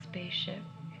spaceship,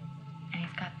 and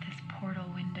he's got this portal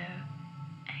window,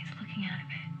 and he's looking out of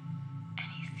it, and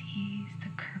he sees the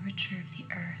curvature of the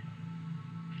earth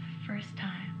for the first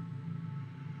time.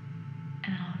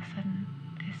 And then all of a sudden,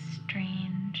 this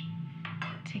strange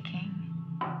ticking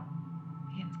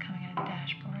begins coming out of the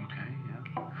dashboard. Okay,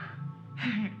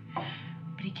 yeah.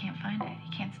 But he can't find it.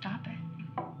 He can't stop it.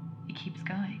 He keeps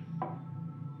going. A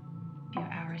few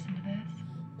hours into this,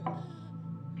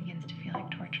 begins to feel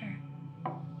like torture.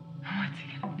 What's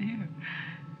he gonna do?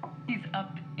 He's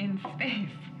up in space.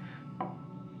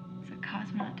 So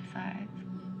Cosmonaut decides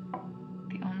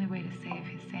the only way to save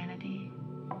his sanity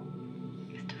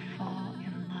is to fall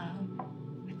in love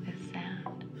with this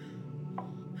sound.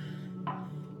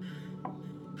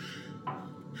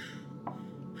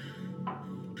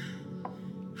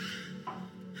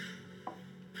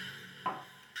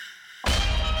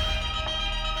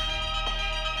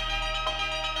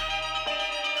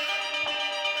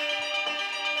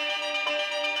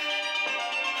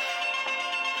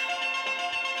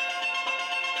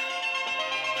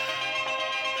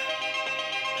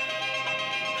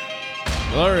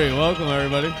 Glory, welcome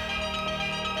everybody.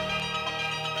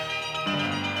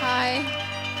 Hi.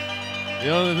 The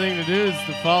only thing to do is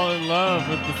to fall in love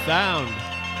with the sound.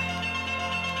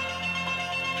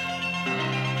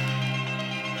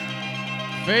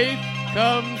 Faith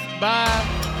comes by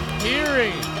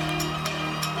hearing.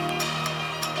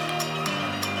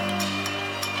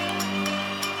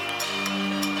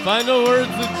 Final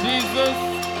words of Jesus.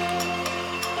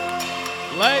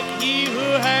 Let he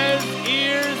who has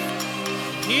ears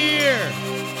hear.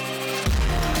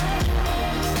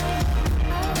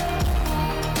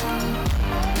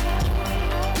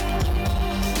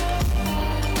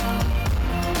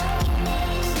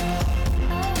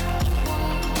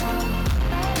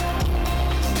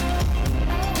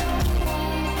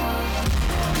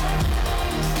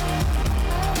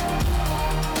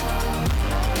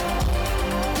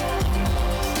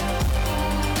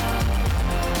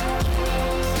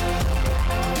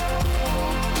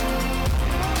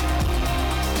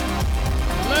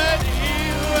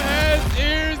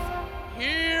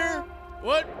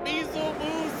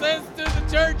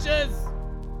 Churches.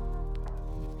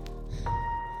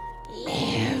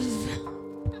 Live.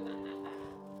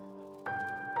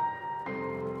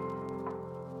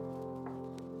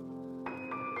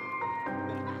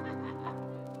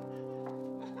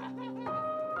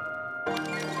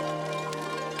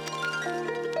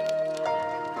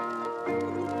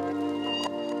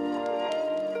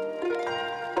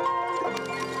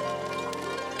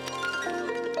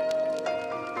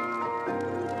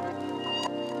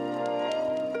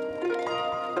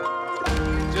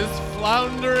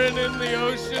 Floundering in the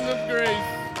ocean of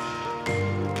grace.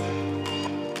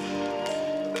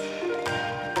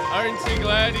 Aren't you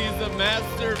glad he's a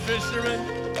master fisherman?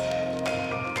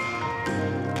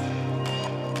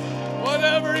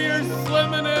 Whatever you're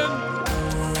swimming in,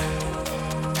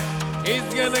 he's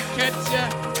gonna catch you.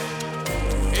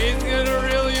 He's gonna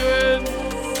reel you in.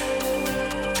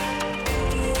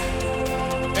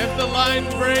 If the line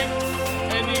breaks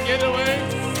and you get away,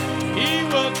 he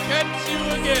will catch you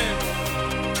again.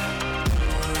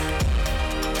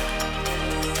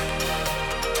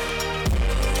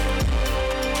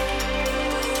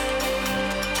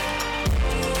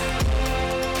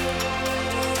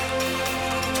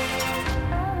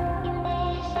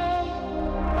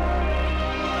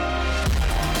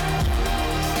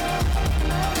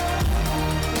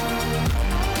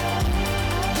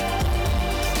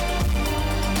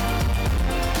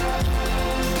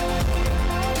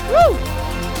 Woo!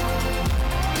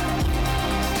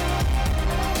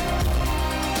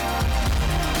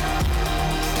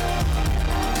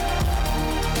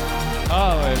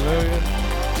 Hallelujah.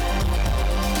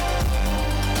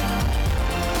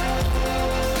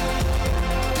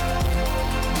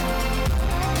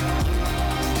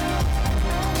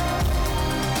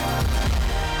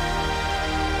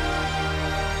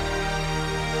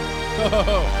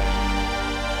 Oh.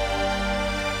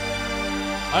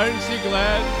 Aren't you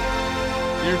glad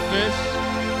your fish?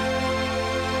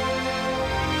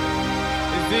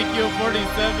 Ezekiel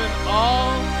 47,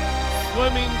 all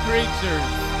swimming creatures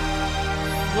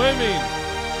swimming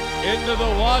into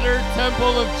the water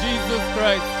temple of Jesus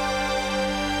Christ.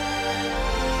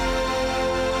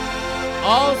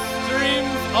 All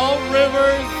streams, all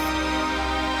rivers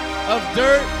of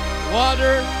dirt,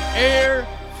 water, air,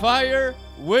 fire,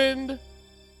 wind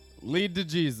lead to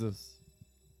Jesus.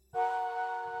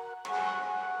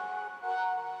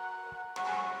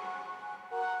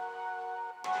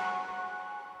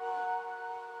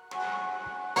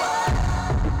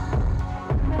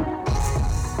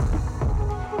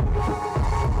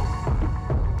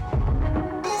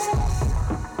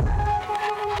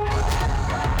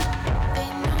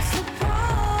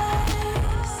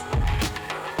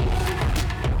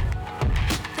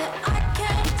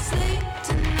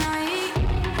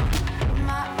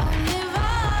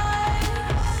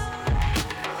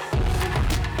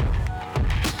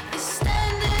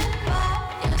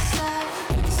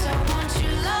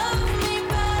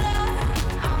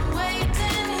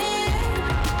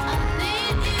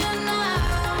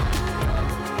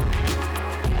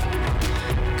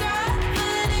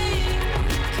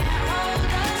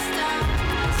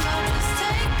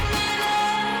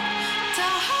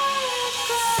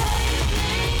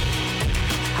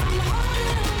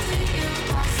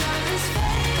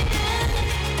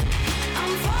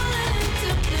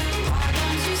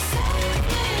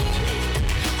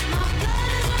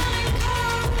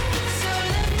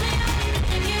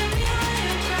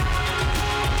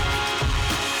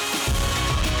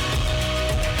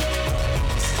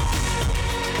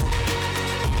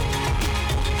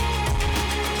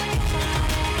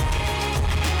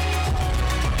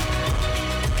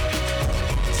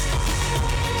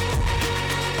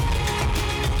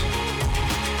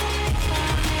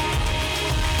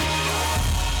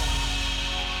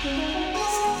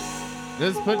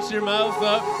 Just put your mouth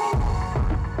up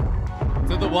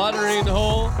to the watering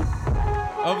hole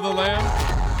of the Lamb.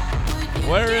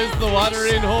 Where is the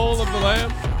watering hole of the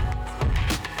Lamb?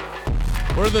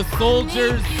 Where the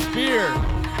soldier's spear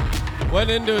went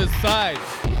into his side.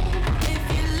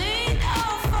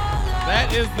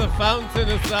 That is the fountain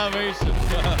of salvation.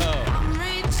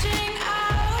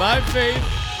 By faith,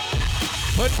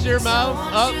 put your mouth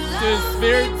up to his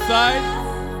speared side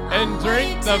and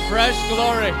drink the fresh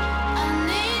glory.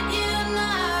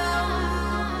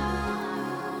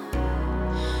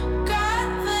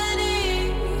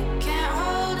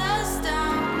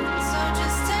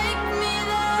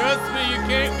 Trust me, you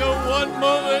can't go one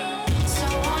moment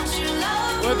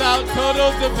without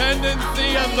total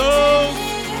dependency on those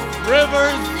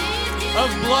rivers of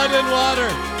blood and water.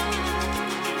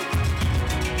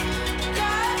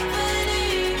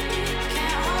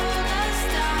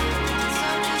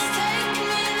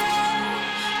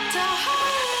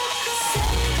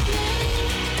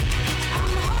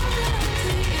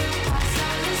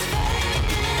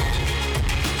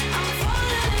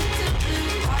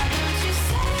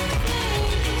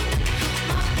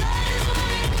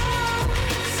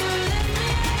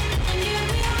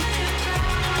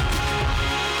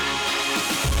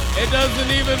 It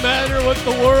doesn't even matter what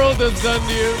the world has done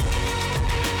to you.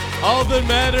 All that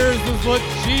matters is what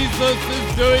Jesus is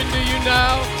doing to you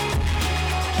now.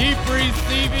 Keep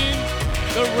receiving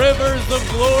the rivers of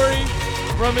glory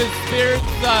from his Spirit's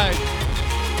side.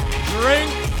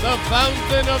 Drink the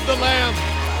fountain of the Lamb.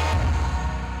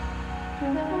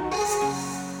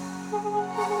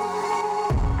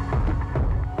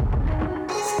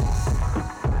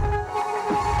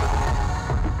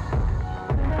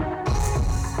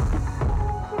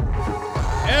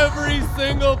 Every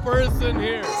single person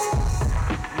here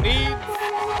needs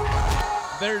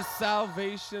their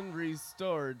salvation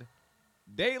restored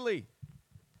daily.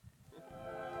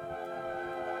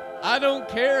 I don't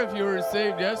care if you were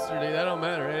saved yesterday. That don't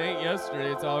matter. It ain't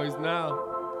yesterday. It's always now.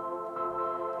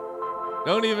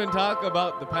 Don't even talk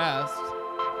about the past.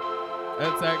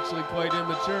 That's actually quite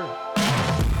immature.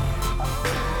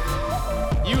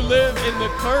 You live in the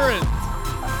current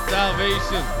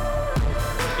salvation.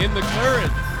 In the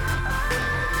current,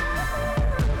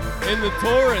 in the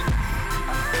torrent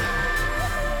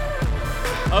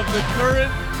of the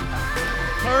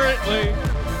currently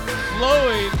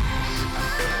flowing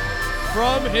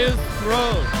from his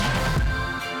throne.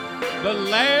 The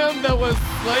Lamb that was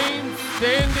slain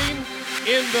standing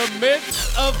in the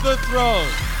midst of the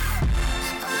throne.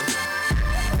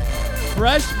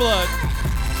 Fresh blood,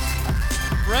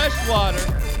 fresh water,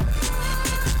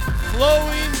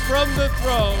 flowing from the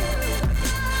throne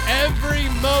every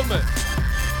moment.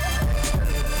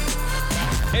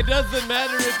 It doesn't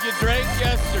matter if you drank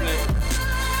yesterday.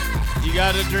 You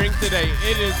gotta drink today.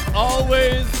 It is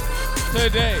always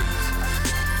today.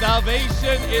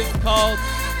 Salvation is called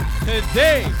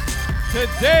today.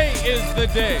 Today is the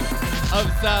day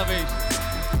of salvation.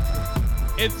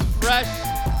 It's fresh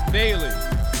daily.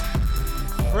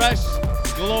 Fresh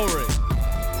glory.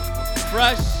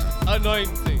 Fresh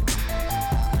anointing.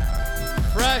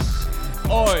 Fresh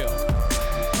oil,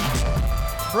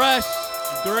 fresh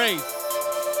grace,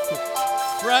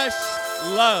 fresh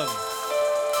love.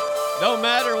 Don't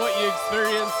matter what you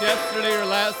experienced yesterday or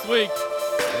last week.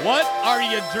 What are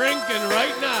you drinking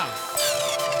right now?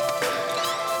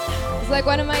 It's like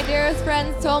one of my dearest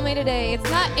friends told me today. It's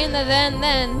not in the then,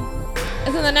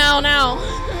 it's in the now.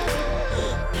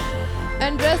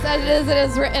 And just as it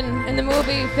is written in the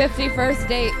movie 50 First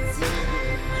Dates.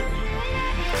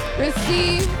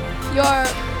 Receive your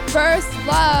first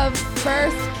love,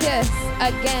 first kiss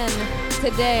again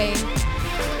today.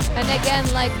 And again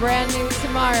like brand new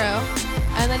tomorrow.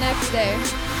 And the next day.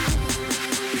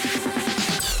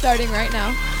 Starting right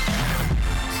now.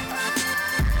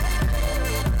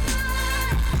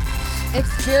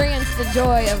 Experience the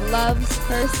joy of love's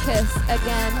first kiss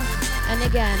again and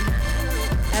again.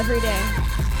 Every day.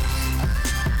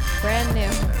 Brand new.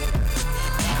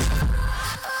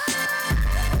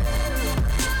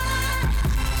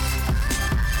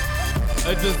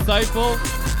 A disciple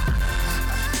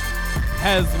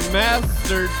has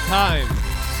mastered time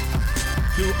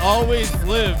to always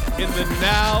live in the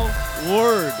now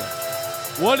word.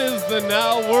 What is the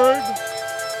now word?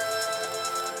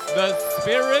 The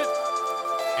Spirit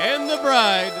and the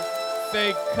bride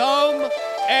say, come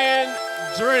and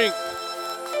drink.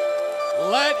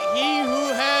 Let he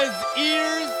who has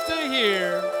ears to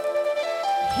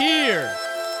hear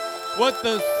what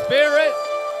the Spirit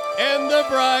and the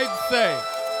bride say.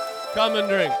 Come and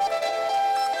drink.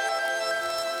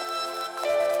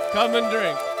 Come and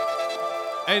drink.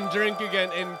 and drink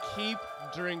again and keep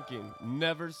drinking.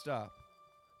 Never stop.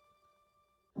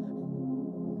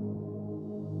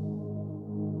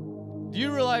 Do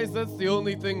you realize that's the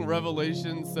only thing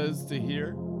Revelation says to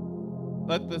hear?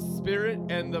 Let the Spirit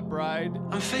and the bride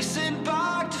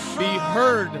be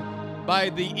heard by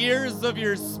the ears of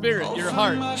your spirit, your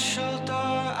heart.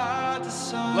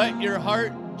 Let your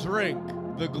heart drink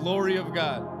the glory of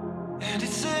God. And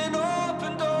it's an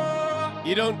open door.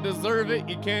 You don't deserve it.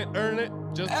 You can't earn it.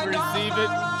 Just receive it.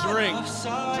 Drink,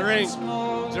 drink,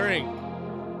 drink.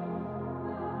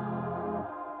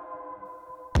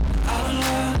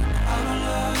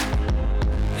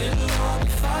 It'll all be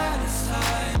fine this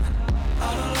time.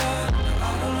 Out of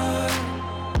luck,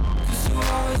 'cause you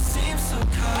always seem so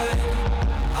kind.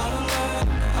 Out of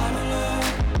luck,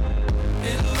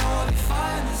 it'll all be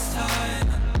fine this time.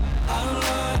 Out of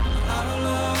luck,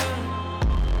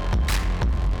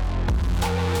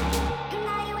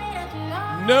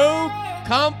 No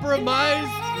compromise,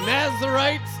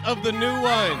 Nazarites of the new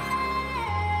wine.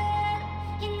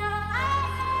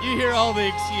 You hear all the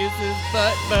excuses,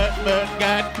 but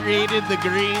God created the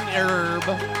green herb.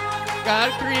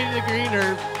 God created the green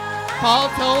herb. Paul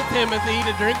told Timothy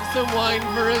to drink some wine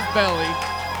for his belly.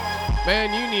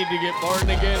 Man, you need to get born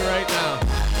again right now.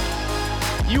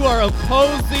 You are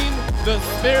opposing the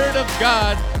Spirit of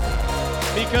God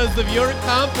because of your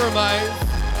compromise.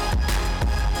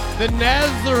 The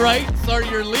Nazarites are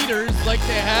your leaders like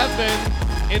they have been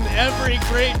in every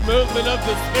great movement of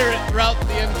the Spirit throughout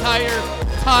the entire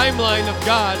timeline of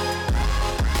God.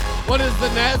 What is the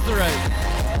Nazarite?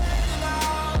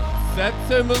 Sets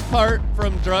him apart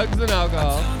from drugs and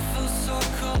alcohol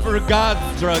for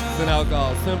God's drugs and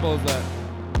alcohol. Simple as that.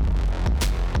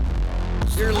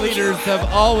 Your leaders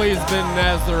have always been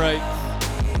Nazarites.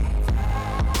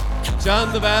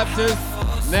 John the Baptist,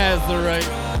 Nazarite.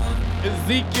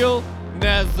 Ezekiel,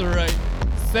 Nazarite.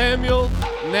 Samuel,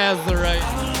 Nazarite.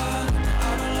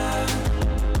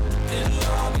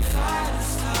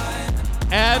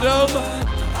 Adam,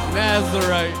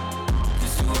 Nazarite.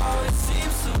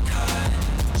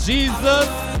 Jesus,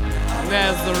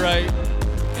 Nazarite.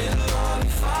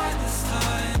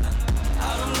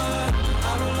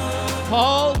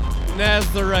 Paul,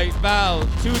 Nazarite. Vow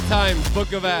 2 times,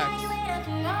 Book of Acts.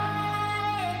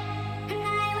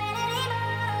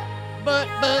 But,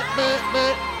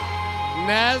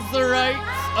 Nazarites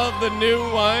of the new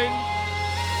wine.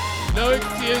 No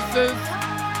excuses.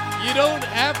 You don't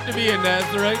have to be a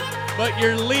Nazarite, but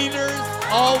your leaders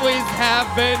always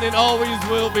have been and always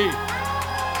will be.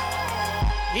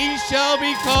 He shall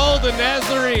be called a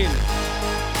Nazarene.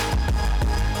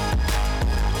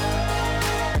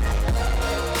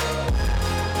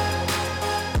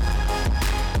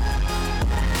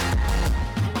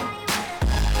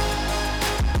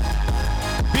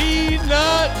 Be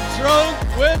not drunk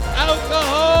with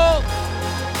alcohol,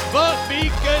 but be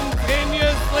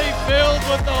continuously filled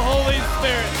with the Holy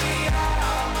Spirit.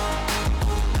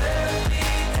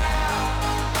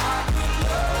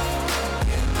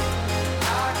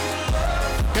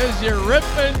 Because you're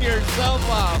ripping yourself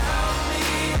off.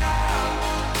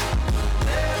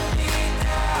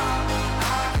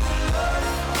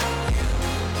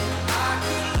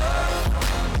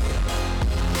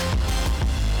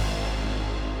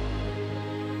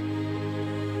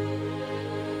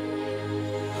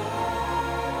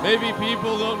 Maybe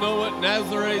people don't know what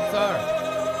Nazarites are.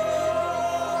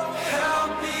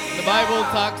 The Bible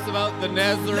talks about the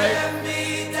Nazarite,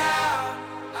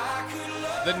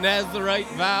 the Nazarite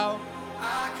vow,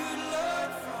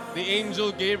 the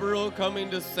angel Gabriel coming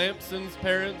to Samson's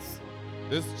parents.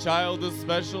 This child is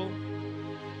special.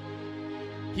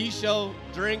 He shall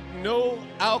drink no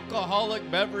alcoholic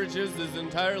beverages his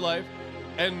entire life,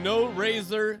 and no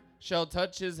razor shall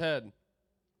touch his head.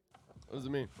 What does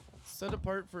it mean? Set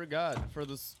apart for God, for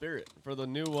the Spirit, for the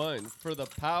new wine, for the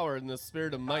power and the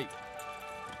spirit of might.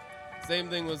 Same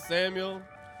thing with Samuel,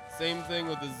 same thing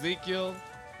with Ezekiel,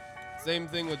 same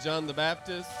thing with John the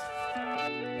Baptist.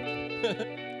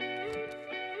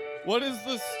 What is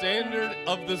the standard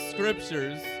of the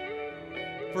scriptures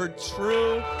for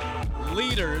true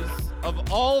leaders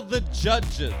of all the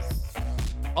judges,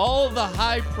 all the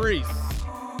high priests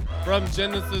from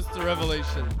Genesis to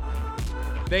Revelation?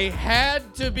 They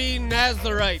had to be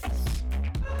Nazarites.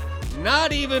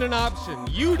 Not even an option.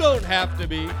 You don't have to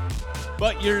be,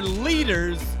 but your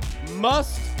leaders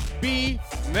must be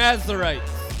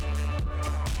Nazarites.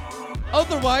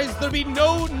 Otherwise, there'll be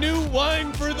no new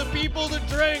wine for the people to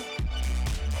drink.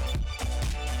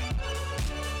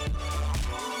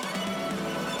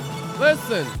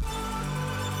 Listen,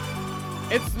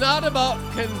 it's not about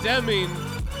condemning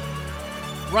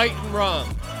right and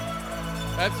wrong.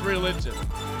 That's religion.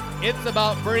 It's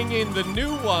about bringing the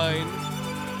new wine,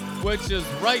 which is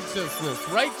righteousness.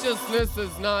 Righteousness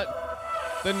is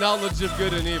not the knowledge of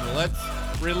good and evil.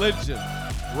 That's religion.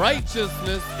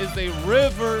 Righteousness is a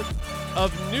river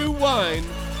of new wine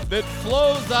that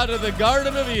flows out of the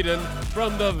Garden of Eden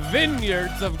from the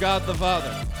vineyards of God the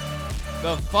Father.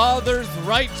 The Father's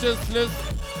righteousness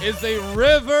is a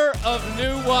river of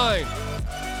new wine.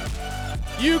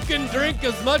 You can drink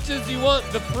as much as you want.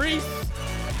 The priests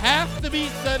have to be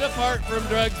set apart from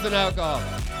drugs and alcohol.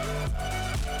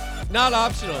 Not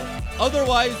optional.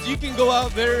 Otherwise, you can go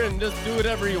out there and just do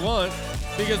whatever you want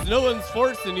because no one's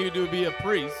forcing you to be a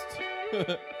priest.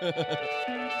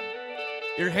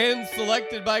 Your hand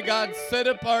selected by God, set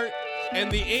apart,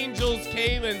 and the angels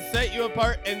came and set you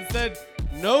apart and said,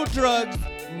 no drugs,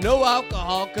 no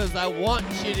alcohol, because I want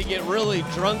you to get really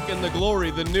drunk in the glory,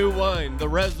 the new wine, the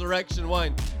resurrection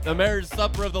wine, the marriage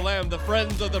supper of the Lamb, the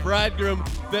friends of the bridegroom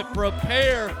that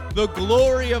prepare the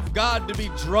glory of God to be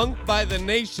drunk by the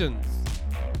nations.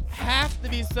 Have to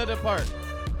be set apart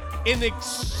in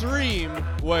extreme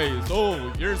ways.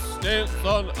 Oh, your stance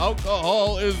on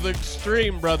alcohol is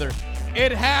extreme, brother.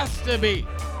 It has to be.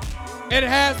 It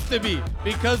has to be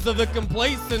because of the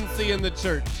complacency in the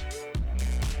church.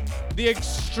 The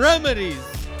extremities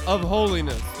of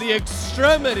holiness, the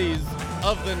extremities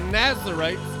of the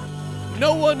Nazarites.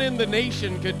 No one in the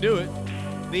nation could do it.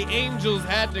 The angels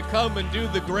had to come and do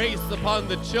the grace upon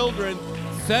the children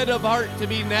set apart to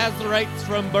be Nazarites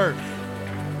from birth.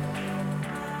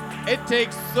 It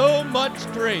takes so much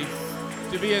grace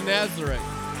to be a Nazarite,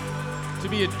 to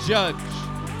be a judge,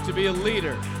 to be a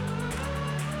leader,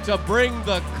 to bring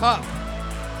the cup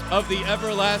of the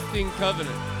everlasting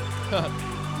covenant.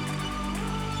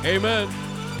 Amen.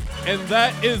 And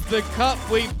that is the cup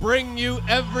we bring you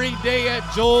every day at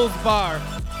Joel's Bar,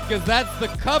 because that's the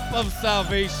cup of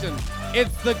salvation.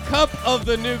 It's the cup of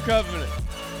the new covenant.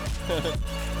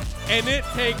 And it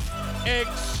takes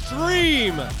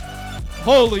extreme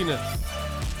holiness.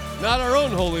 Not our own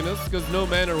holiness, because no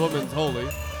man or woman's holy.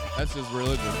 That's just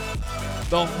religion.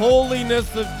 The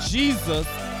holiness of Jesus,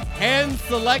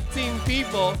 hand-selecting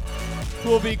people who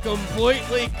will be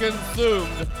completely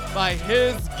consumed by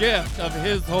his gift of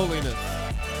his holiness.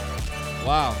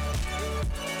 Wow.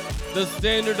 The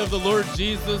standard of the Lord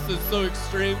Jesus is so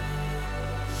extreme.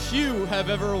 Few have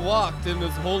ever walked in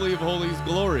this Holy of Holies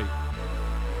glory.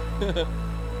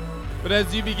 But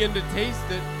as you begin to taste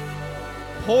it,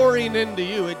 pouring into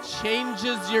you, it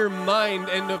changes your mind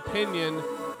and opinion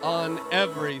on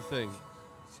everything.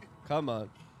 Come on.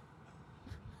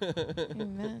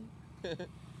 Amen.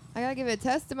 I gotta give a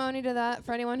testimony to that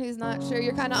for anyone who's not sure.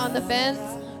 You're kind of on the fence,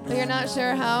 but you're not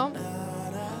sure how.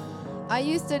 I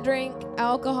used to drink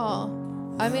alcohol.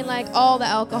 I mean, like all the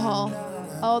alcohol.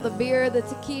 All the beer, the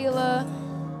tequila,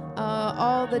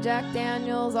 all the Jack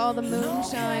Daniels, all the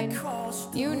moonshine.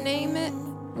 You name it,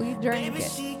 we drank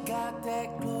it.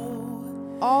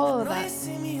 All of that.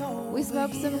 We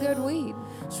smoked some good weed.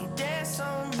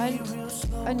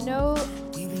 I know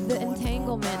the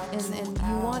entanglement and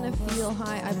you want to feel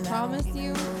high. I promise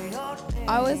you,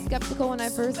 I was skeptical when I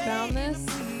first found this.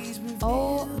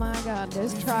 Oh my God,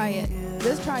 just try it.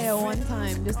 Just try it one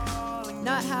time. Just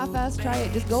not half-ass try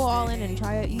it. Just go all in and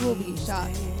try it. You will be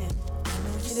shocked.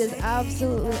 It is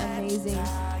absolutely amazing.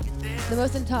 The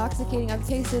most intoxicating. I've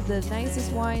tasted the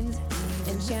nicest wines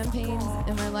and champagnes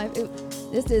in my life.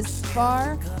 This is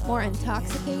far more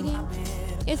intoxicating.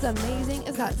 It's amazing.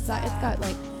 It's got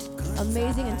like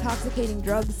amazing intoxicating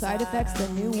drug side effects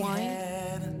than new wine.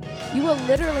 You will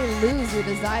literally lose your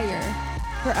desire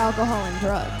for alcohol and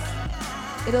drugs.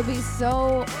 It'll be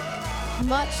so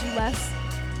much less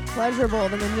pleasurable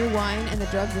than the new wine and the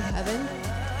drugs of heaven.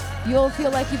 You'll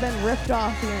feel like you've been ripped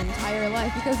off your entire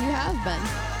life because you have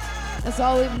been. That's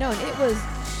all we've known. It was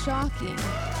shocking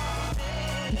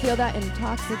to feel that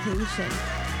intoxication.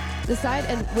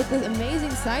 And with the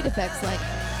amazing side effects like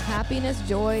happiness,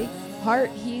 joy, heart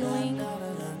healing,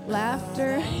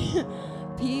 laughter,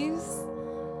 peace.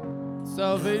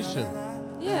 Salvation.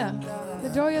 Yeah, the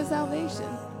joy of salvation.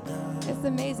 It's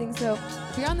amazing. So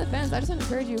if you're on the fence, I just want to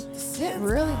encourage you, get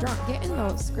really drunk. Get in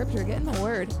the scripture. Get in the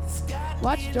word.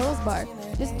 Watch Joel's Bar.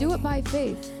 Just do it by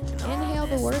faith. Inhale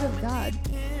the word of God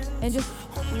and just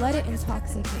let it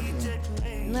intoxicate you.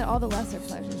 And let all the lesser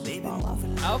pleasures just fall off.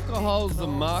 Alcohol's a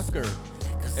mocker.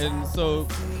 And so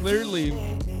clearly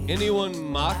anyone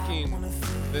mocking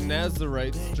the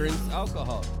Nazarites drinks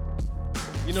alcohol.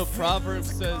 You know,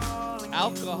 Proverbs says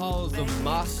alcohol is a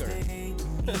mocker.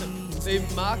 They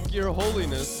mock your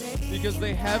holiness because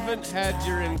they haven't had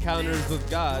your encounters with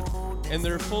God and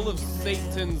they're full of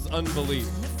Satan's unbelief.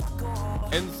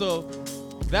 And so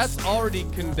That's already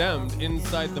condemned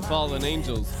inside the fallen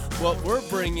angels. What we're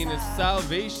bringing is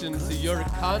salvation to your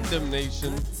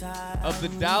condemnation of the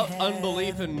doubt,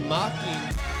 unbelief, and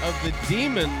mocking of the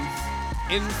demons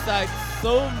inside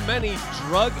so many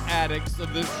drug addicts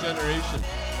of this generation.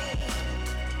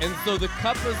 And so the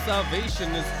cup of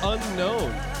salvation is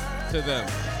unknown to them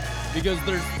because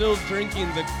they're still drinking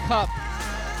the cup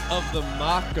of the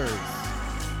mockers.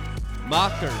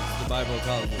 Mockers, the Bible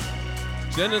calls it.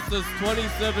 Genesis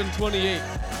 27:28.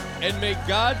 And may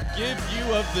God give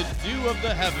you of the dew of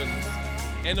the heavens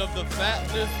and of the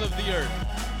fatness of the earth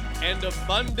and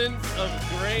abundance of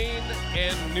grain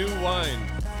and new wine.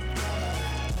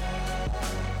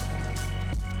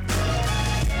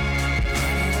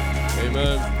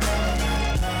 Amen.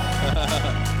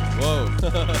 Whoa.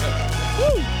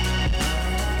 Woo.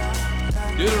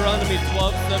 Deuteronomy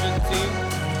 12:17.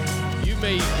 You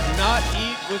may not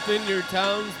eat within your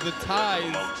towns the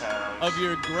tithe of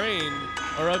your grain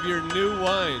or of your new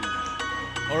wine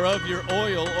or of your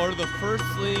oil or the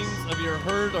firstlings of your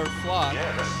herd or flock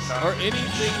or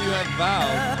anything you have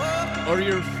vowed or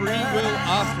your free will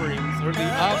offerings or the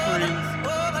offerings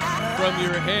from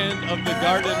your hand of the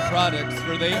garden products,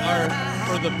 for they are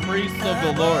for the priests of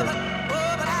the Lord.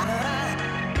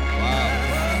 Wow.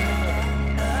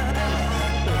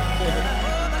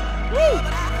 Woo!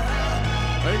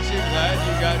 Aren't you glad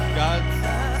you got God's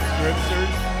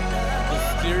scriptures to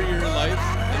steer your life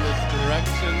in the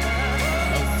direction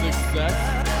of success?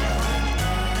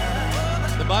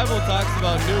 The Bible talks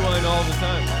about new wine all the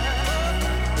time.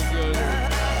 Let's go there.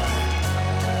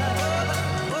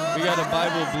 We got a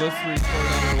Bible bliss report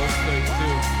on our website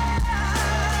too.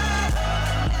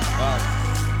 Wow.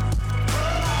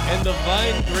 And the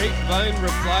grapevine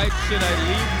replied, should I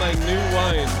leave my new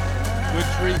wine,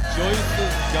 which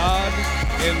rejoices God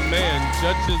and man,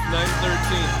 Judges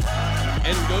 9:13,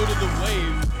 and go to the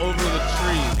wave over the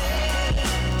trees?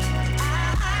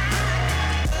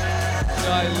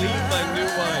 Shall I leave my new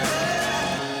wine?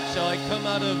 Shall I come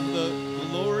out of the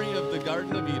glory of the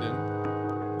Garden of Eden,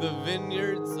 the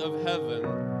vineyards of heaven,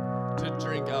 to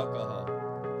drink alcohol?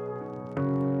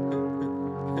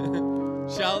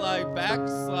 Shall I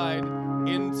backslide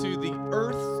into the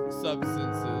earth's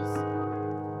substances?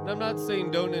 And I'm not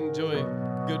saying don't enjoy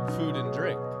good food and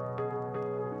drink,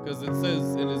 because it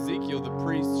says in Ezekiel, the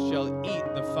priest shall eat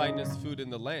the finest food in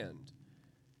the land.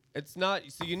 It's not,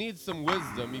 so you need some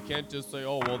wisdom. You can't just say,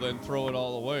 oh, well, then throw it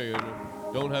all away and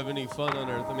don't have any fun on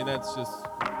earth. I mean, that's just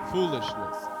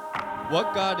foolishness.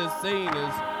 What God is saying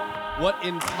is, what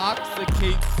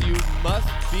intoxicates you must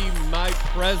be my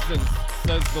presence,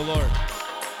 says the Lord.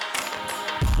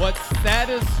 What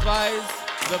satisfies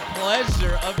the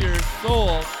pleasure of your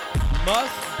soul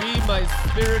must be my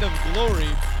spirit of glory,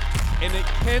 and it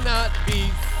cannot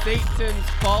be Satan's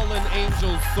fallen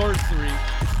angel sorcery.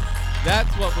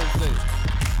 That's what we're saying.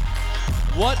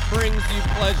 What brings you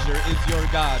pleasure is your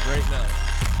God right now.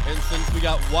 And since we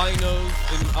got winos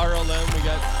in RLM, we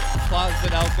got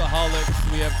closet alcoholics,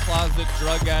 we have closet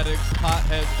drug addicts,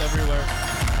 potheads everywhere,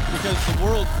 because the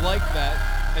world's like that,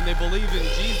 and they believe in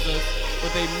Jesus, but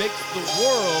they mix the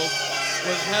world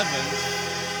with heaven,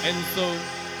 and so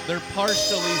they're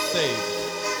partially saved.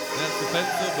 And that's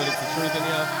offensive, but it's the truth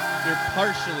anyhow. You're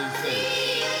partially saved.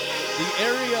 The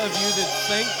area of you that's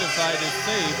sanctified is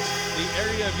saved. The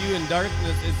area of you in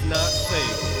darkness is not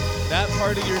saved. That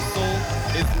part of your soul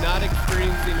is not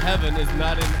experiencing heaven, is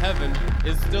not in heaven,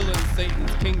 is still in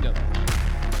Satan's kingdom.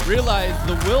 Realize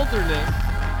the wilderness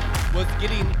was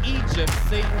getting Egypt,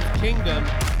 Satan's kingdom,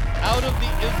 out of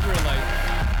the Israelites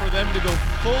for them to go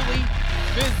fully,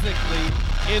 physically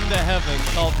into heaven,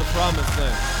 called the Promised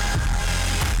Land.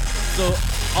 So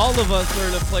all of us are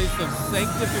in a place of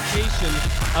sanctification,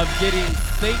 of getting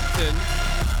Satan,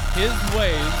 his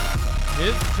ways,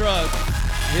 his drugs,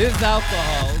 his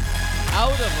alcohols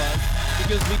out of us,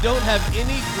 because we don't have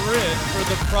any grid for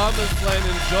the Promised Land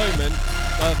enjoyment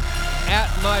of at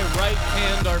my right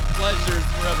hand are pleasures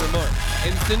forevermore.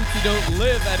 And since you don't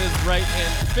live at his right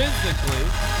hand physically,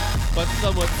 but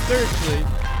somewhat spiritually,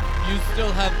 you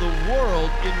still have the world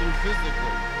in you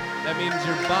physically. That means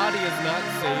your body is not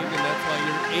saved, and that's why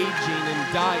you're aging and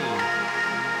dying.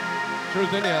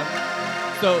 Truth anyhow.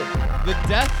 So the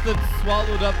death that's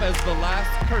swallowed up as the last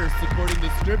curse, according to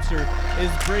Scripture,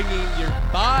 is bringing your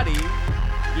body,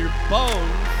 your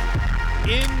bones,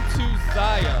 into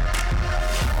Zion.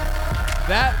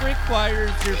 That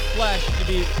requires your flesh to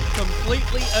be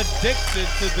completely addicted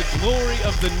to the glory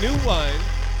of the new wine,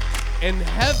 and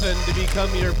heaven to become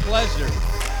your pleasure.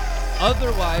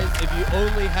 Otherwise, if you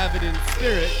only have it in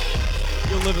spirit,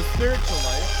 you'll live a spiritual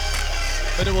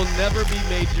life, but it will never be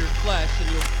made your flesh, and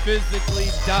you'll physically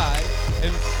die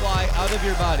and fly out of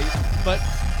your body. But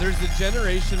there's a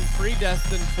generation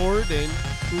predestined, foreordained,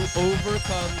 who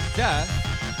overcome death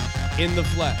in the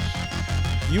flesh.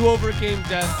 You overcame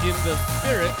death in the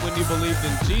spirit when you believed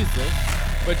in Jesus,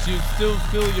 but you still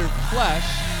fill your flesh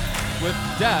with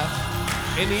death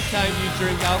anytime you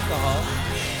drink alcohol,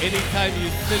 anytime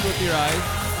you sin with your eyes,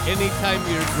 anytime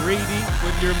you're greedy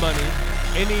with your money,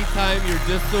 anytime you're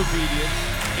disobedient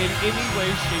in any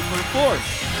way, shape, or form.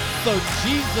 So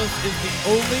Jesus is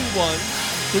the only one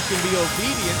who can be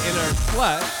obedient in our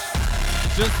flesh,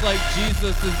 just like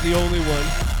Jesus is the only one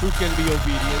who can be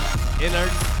obedient in our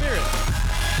spirit.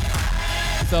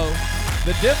 So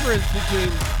the difference between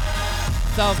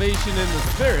salvation in the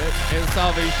spirit and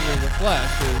salvation in the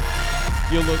flesh is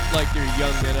you look like you're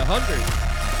young at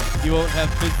 100. You won't have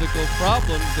physical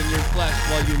problems in your flesh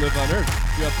while you live on earth.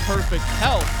 You have perfect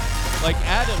health like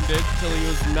Adam did till he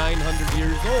was 900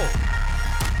 years old.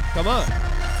 Come on.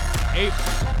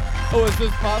 Oh, is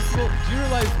this possible? Do you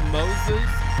realize Moses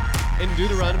in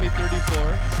Deuteronomy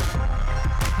 34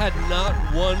 had not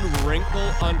one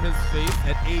wrinkle on his face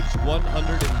at age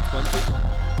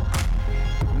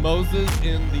 120? Moses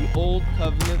in the Old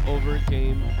Covenant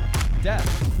overcame death.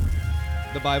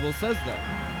 The Bible says that.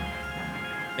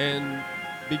 And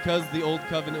because the Old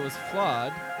Covenant was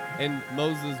flawed and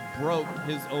Moses broke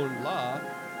his own law,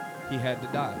 he had to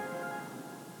die.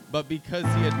 But because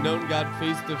he had known God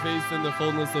face to face in the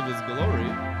fullness of his glory,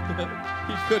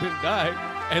 he couldn't die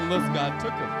unless God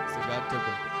took him. So God took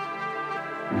him.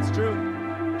 It's true.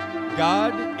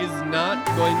 God is not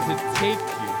going to take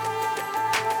you.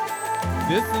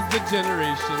 This is the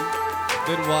generation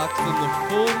that walks in the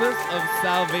fullness of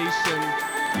salvation,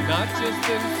 not just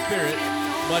in spirit,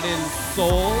 but in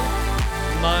soul,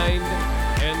 mind,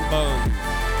 and bones.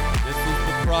 This is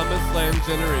the promised land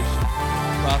generation.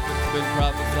 Prophets been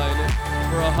prophesying it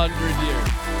for 100 years.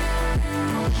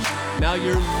 Now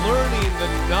you're learning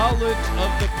the knowledge of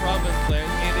the promised land,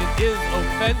 and it is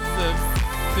offensive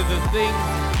to the things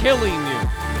killing you.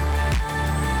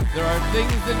 There are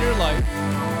things in your life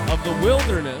of the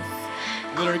wilderness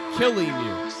that are killing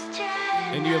you.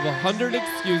 And you have 100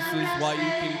 excuses why you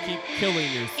can keep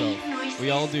killing yourself. We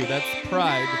all do. That's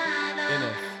pride in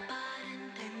us.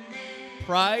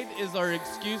 Pride is our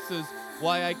excuses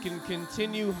why I can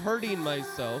continue hurting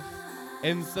myself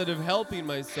instead of helping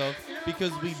myself,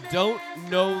 because we don't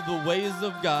know the ways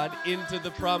of God into the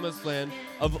promised land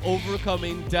of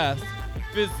overcoming death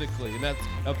physically. And that's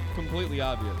completely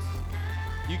obvious.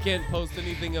 You can't post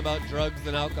anything about drugs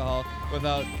and alcohol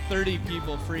without 30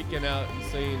 people freaking out and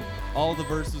saying all the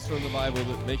verses from the Bible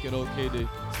that make it okay to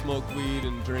smoke weed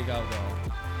and drink alcohol.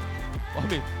 I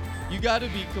mean, you got to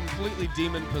be completely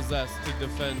demon-possessed to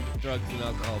defend drugs and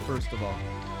alcohol, first of all.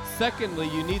 Secondly,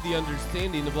 you need the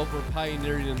understanding of what we're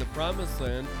pioneering in the Promised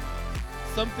Land,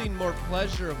 something more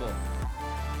pleasurable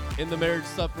in the marriage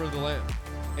supper of the Lamb.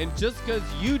 And just because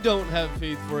you don't have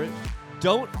faith for it,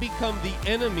 don't become the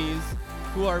enemies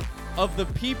who are of the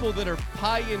people that are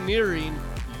pioneering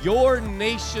your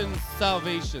nation's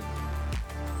salvation.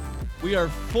 We are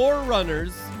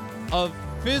forerunners of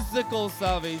physical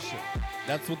salvation.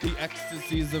 That's what the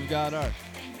ecstasies of God are.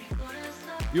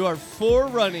 You are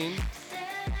forerunning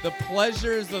the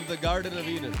pleasures of the Garden of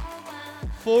Eden,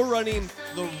 forerunning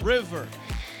the river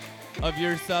of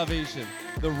your salvation,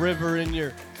 the river in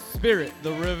your spirit,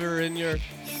 the river in your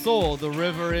soul, the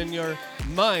river in your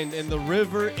mind, and the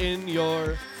river in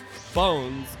your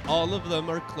bones. All of them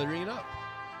are clearing up,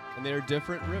 and they are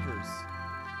different rivers.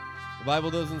 The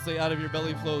Bible doesn't say out of your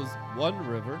belly flows one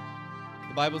river.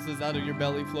 The Bible says out of your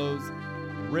belly flows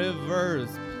rivers,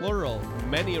 plural,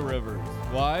 many rivers.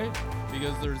 Why?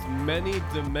 Because there's many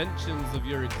dimensions of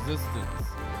your existence.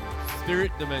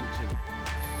 Spirit dimension,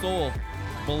 soul,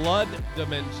 blood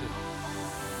dimension.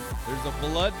 There's a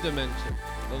blood dimension,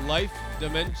 the life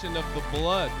dimension of the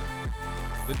blood,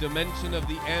 the dimension of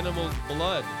the animal's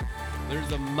blood.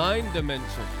 There's a mind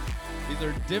dimension. These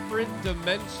are different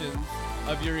dimensions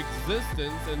of your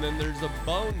existence, and then there's a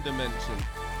bone dimension.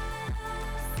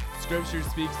 Scripture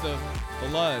speaks of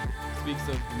blood, speaks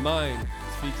of mind,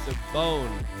 speaks of bone,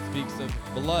 speaks of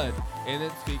blood, and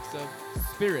it speaks of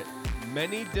spirit.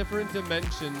 Many different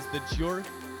dimensions that your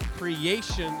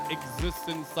creation exists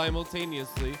in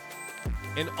simultaneously,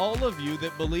 and all of you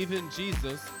that believe in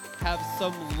Jesus have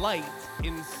some light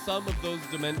in some of those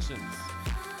dimensions.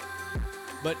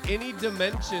 But any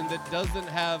dimension that doesn't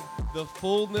have the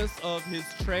fullness of his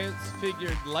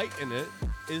transfigured light in it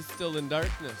is still in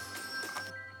darkness.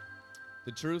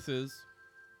 The truth is,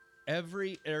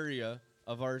 every area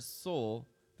of our soul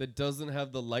that doesn't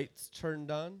have the lights turned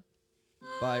on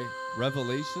by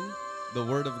revelation, the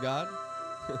Word of God,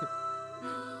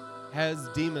 has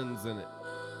demons in it.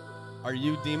 Are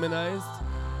you demonized?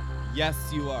 Yes,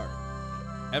 you are.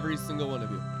 Every single one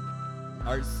of you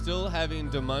are still having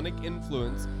demonic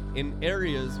influence in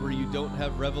areas where you don't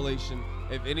have revelation.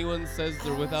 If anyone says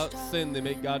they're without sin, they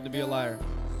make God to be a liar.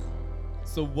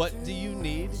 So what do you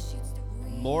need?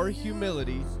 More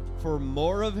humility for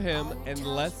more of Him and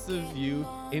less of you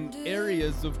in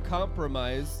areas of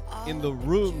compromise in the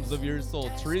rooms of your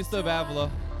soul. Teresa of Avila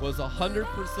was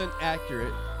 100%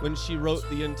 accurate when she wrote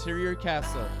The Interior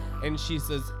Castle. And she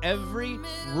says every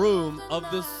room of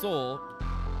the soul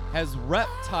has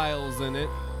reptiles in it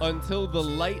until the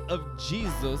light of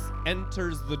Jesus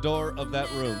enters the door of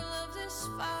that room. It's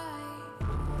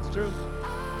true.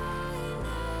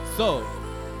 So,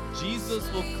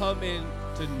 Jesus will come in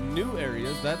to new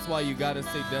areas. That's why you got to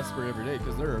stay desperate every day,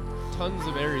 because there are tons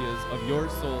of areas of your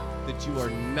soul that you are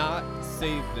not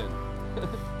saved in,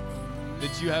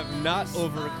 that you have not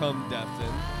overcome death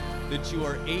in, that you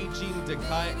are aging,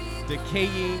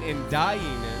 decaying, and dying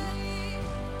in.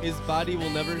 His body will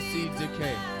never see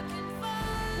decay.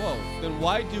 Whoa, then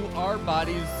why do our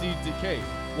bodies see decay?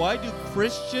 Why do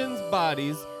Christians'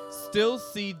 bodies still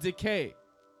see decay?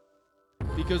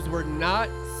 Because we're not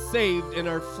saved in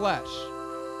our flesh.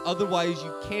 Otherwise,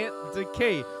 you can't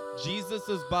decay.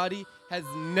 Jesus' body has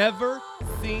never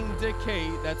seen decay.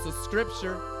 That's a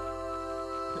scripture.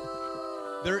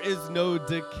 There is no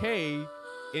decay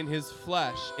in his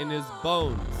flesh, in his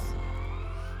bones.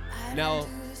 Now,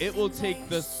 it will take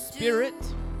the Spirit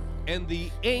and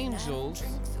the angels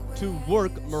to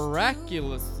work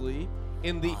miraculously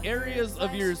in the areas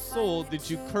of your soul that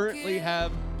you currently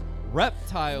have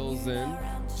reptiles in,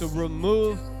 to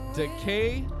remove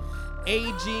decay,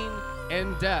 aging,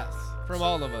 and death from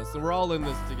all of us. And we're all in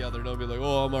this together. Don't be like,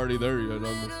 oh, I'm already there yet. I'm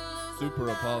a super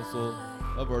apostle.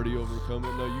 I've already overcome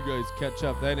it. No, you guys catch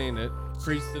up. That ain't it.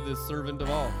 Priesthood is servant of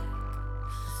all.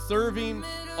 Serving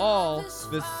all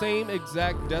the same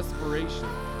exact desperation.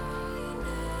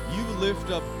 You lift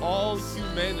up all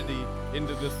humanity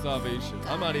into this salvation.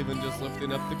 I'm not even just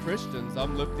lifting up the Christians.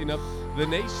 I'm lifting up the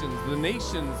nations. The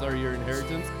nations are your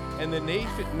inheritance, and the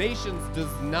nations does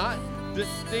not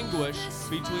distinguish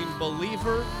between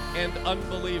believer and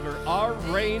unbeliever. Our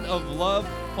reign of love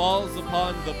falls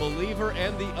upon the believer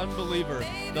and the unbeliever,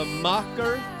 the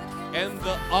mocker and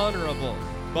the honorable,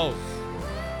 both.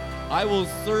 I will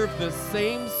serve the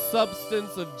same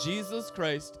substance of Jesus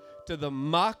Christ to the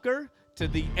mocker, to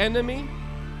the enemy,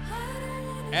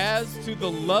 as to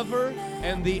the lover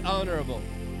and the honorable.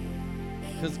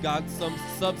 Because God's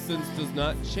substance does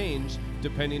not change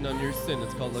depending on your sin.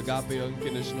 It's called agape,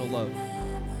 unconditional love.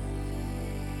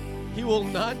 He will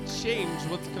not change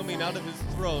what's coming out of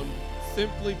his throne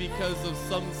simply because of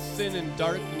some sin and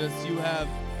darkness you have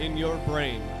in your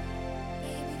brain.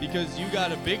 Because you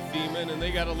got a big demon and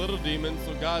they got a little demon,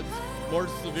 so God's more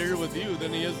severe with you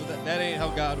than he is with that. That ain't how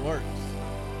God works.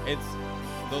 It's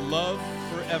the love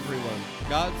for everyone.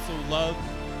 God so loved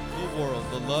the world,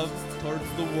 the love towards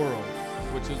the world,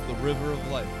 which is the river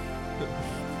of life.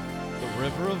 The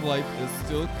river of life is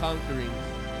still conquering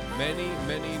many,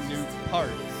 many new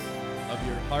parts of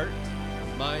your heart,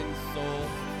 mind, soul,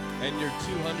 and your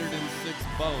 206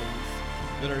 bones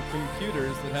that are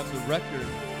computers that have the record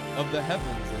of the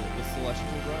heavens in it, the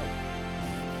celestial realm.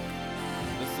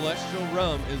 The celestial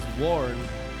realm is worn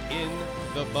in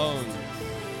the bones.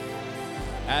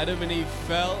 Adam and Eve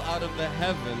fell out of the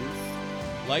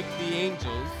heavens like the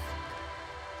angels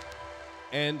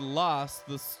and lost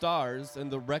the stars and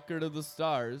the record of the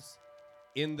stars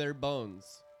in their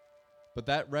bones. But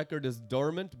that record is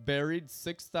dormant, buried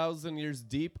 6,000 years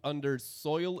deep under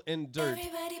soil and dirt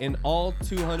in all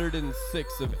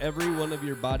 206 of every one of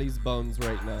your body's bones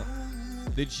right now.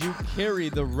 That you carry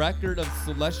the record of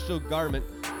celestial garment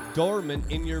dormant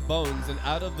in your bones, and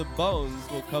out of the bones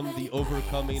will come the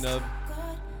overcoming of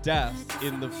death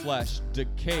in the flesh,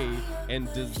 decay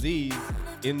and disease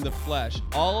in the flesh.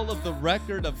 All of the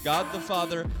record of God the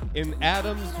Father in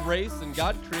Adam's race, and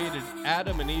God created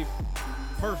Adam and Eve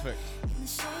perfect.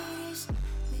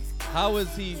 How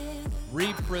is he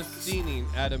repristining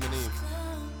Adam and Eve?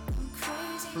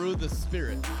 Through the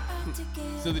Spirit,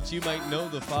 so that you might know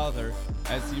the Father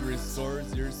as he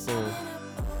restores your soul.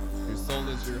 Your soul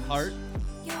is your heart,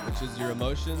 which is your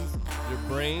emotions, your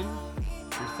brain,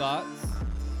 your thoughts,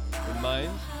 your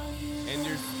mind, and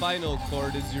your spinal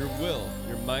cord is your will,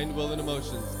 your mind, will, and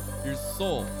emotions, your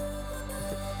soul.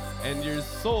 And your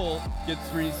soul gets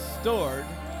restored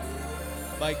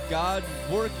by God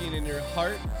working in your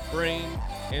heart, brain,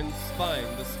 and spine.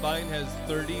 The spine has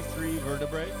 33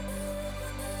 vertebrae.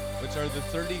 which are the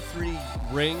 33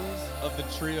 rings of the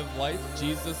tree of life.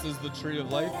 Jesus is the tree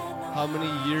of life. How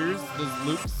many years does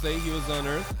Luke say he was on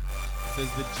earth? It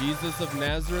says that Jesus of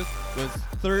Nazareth was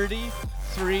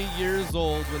 33 years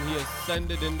old when he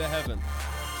ascended into heaven.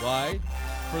 Why?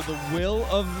 For the will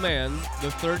of man,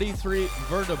 the 33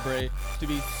 vertebrae, to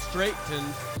be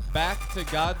straightened back to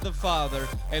God the Father,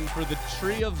 and for the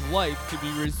tree of life to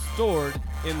be restored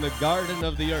in the garden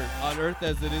of the earth, on earth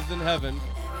as it is in heaven,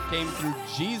 came through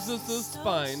Jesus'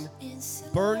 spine,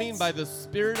 burning by the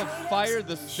spirit of fire,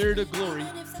 the spirit of glory,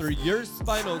 through your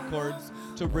spinal cords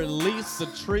to release the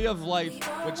tree of life,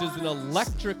 which is an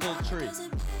electrical tree.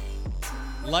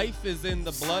 Life is in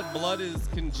the blood. Blood is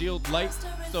congealed light,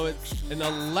 so it's an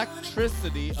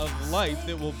electricity of life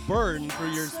that will burn through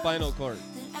your spinal cord.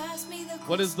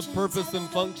 What is the purpose and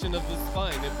function of the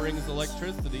spine? It brings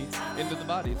electricity into the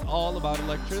body. It's all about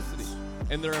electricity.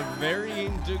 And there are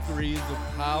varying degrees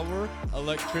of power,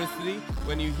 electricity.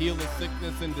 When you heal a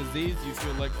sickness and disease, you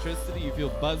feel electricity, you feel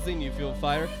buzzing, you feel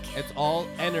fire. It's all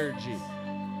energy.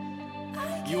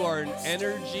 You are an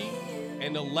energy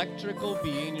and electrical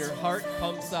being. Your heart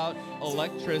pumps out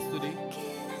electricity.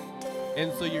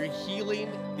 And so you're healing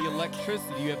the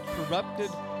electricity. You have corrupted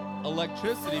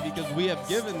electricity because we have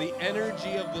given the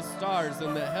energy of the stars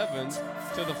in the heavens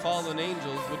to the fallen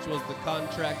angels, which was the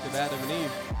contract of Adam and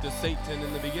Eve to Satan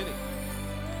in the beginning.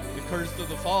 The curse of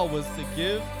the fall was to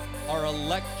give our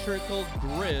electrical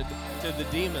grid to the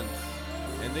demons.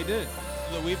 And they did.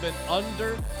 So that we've been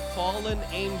under fallen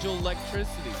angel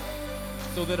electricity.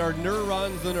 So that our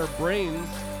neurons in our brains,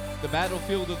 the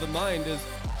battlefield of the mind, is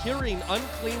hearing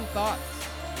unclean thoughts,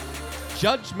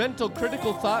 judgmental,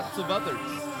 critical thoughts of others.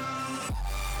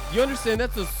 You understand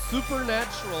that's a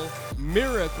supernatural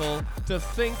miracle to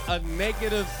think a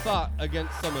negative thought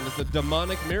against someone. It's a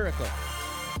demonic miracle.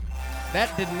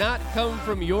 That did not come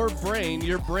from your brain.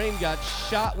 Your brain got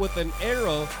shot with an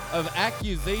arrow of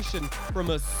accusation from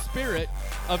a spirit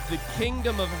of the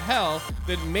kingdom of hell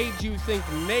that made you think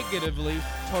negatively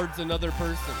towards another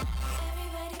person.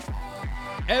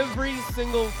 Every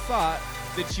single thought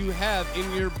that you have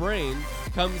in your brain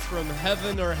comes from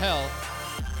heaven or hell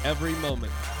every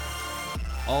moment.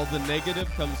 All the negative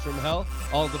comes from hell,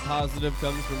 all the positive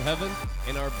comes from heaven,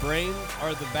 and our brains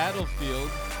are the battlefield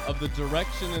of the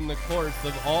direction and the course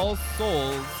of all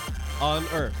souls on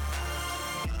earth.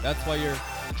 That's why you're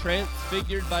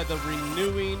transfigured by the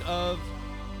renewing of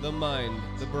the mind,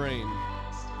 the brain,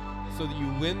 so that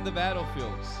you win the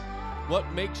battlefields.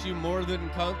 What makes you more than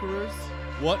conquerors?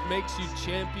 What makes you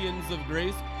champions of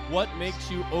grace? What makes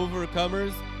you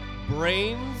overcomers?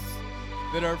 Brains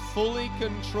that are fully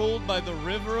controlled by the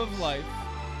river of life,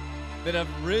 that have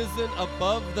risen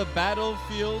above the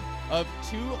battlefield of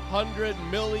 200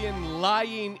 million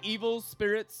lying evil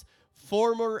spirits,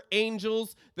 former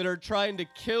angels that are trying to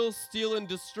kill, steal, and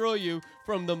destroy you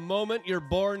from the moment you're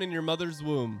born in your mother's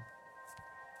womb.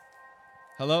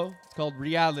 Hello? It's called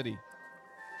reality.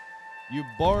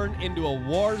 You're born into a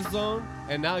war zone,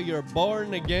 and now you're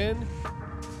born again.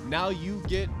 Now you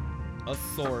get a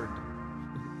sword.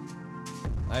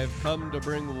 I have come to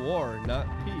bring war, not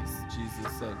peace,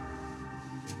 Jesus said.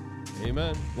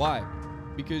 Amen. Why?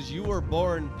 Because you were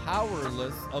born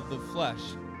powerless of the flesh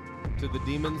to the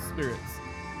demon spirits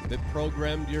that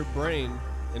programmed your brain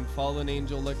in fallen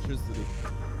angel electricity.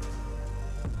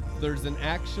 There's an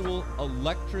actual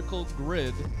electrical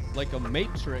grid, like a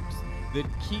matrix, that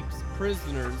keeps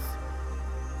prisoners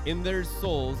in their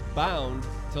souls bound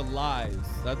to lies.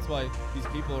 That's why these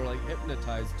people are like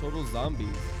hypnotized, total zombies.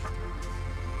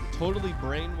 Totally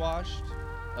brainwashed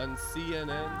on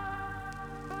CNN.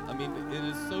 I mean, it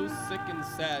is so sick and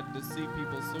sad to see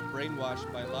people so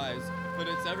brainwashed by lies, but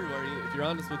it's everywhere. If you're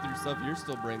honest with yourself, you're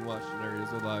still brainwashed in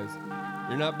areas of lies.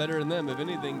 You're not better than them. If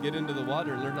anything, get into the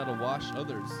water and learn how to wash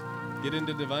others. Get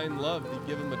into divine love. You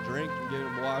give them a drink and get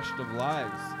them washed of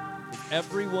lies.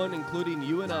 Everyone, including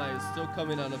you and I, is still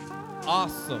coming out of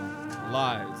awesome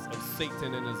lies of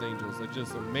Satan and his angels. It's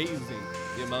just amazing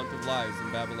the amount of lies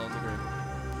in Babylon the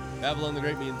Great. Babylon the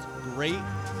Great means great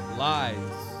lies.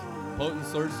 Potent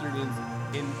sorcery means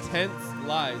intense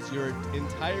lies. You're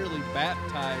entirely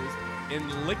baptized in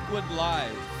liquid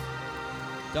lies.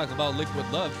 Talk about liquid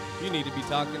love. You need to be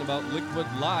talking about liquid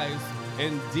lies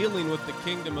and dealing with the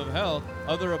kingdom of hell.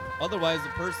 Otherwise, a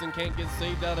person can't get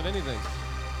saved out of anything.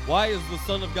 Why is the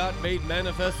Son of God made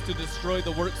manifest to destroy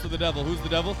the works of the devil? Who's the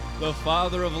devil? The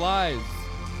father of lies.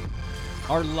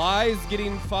 Are lies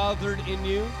getting fathered in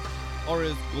you? Or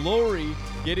is glory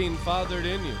getting fathered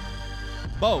in you?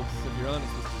 Both, if you're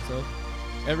honest with yourself.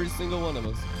 Every single one of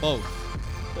us. Both.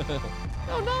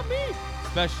 No, not me.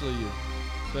 Especially you.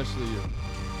 Especially you.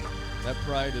 That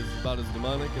pride is about as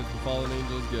demonic as the fallen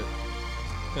angels get.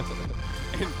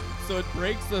 And so it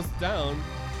breaks us down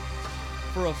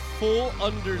for a full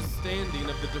understanding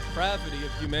of the depravity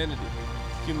of humanity.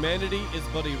 Humanity is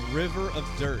but a river of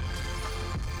dirt.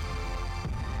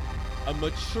 A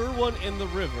mature one in the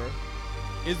river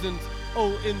isn't,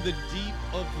 oh, in the deep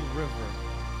of the river.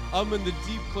 I'm in the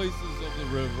deep places of the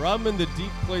river. I'm in the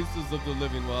deep places of the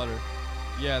living water.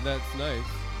 Yeah, that's nice.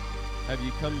 Have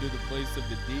you come to the place of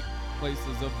the deep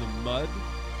places of the mud?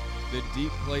 The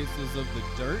deep places of the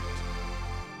dirt?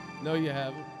 No, you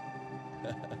haven't.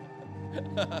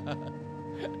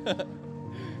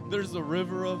 There's a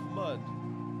river of mud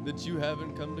that you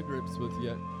haven't come to grips with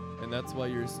yet, and that's why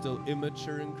you're still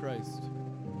immature in Christ.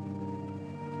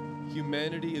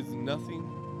 Humanity is nothing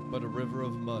but a river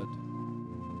of mud,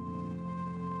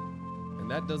 and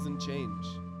that doesn't change.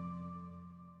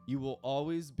 You will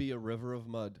always be a river of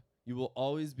mud. You will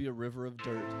always be a river of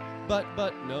dirt. But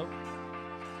no,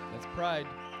 that's pride.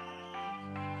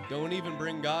 Don't even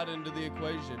bring God into the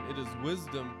equation. It is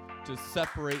wisdom to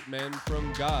separate man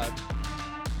from God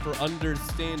for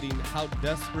understanding how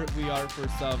desperate we are for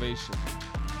salvation.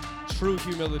 True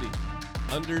humility,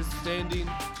 understanding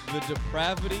the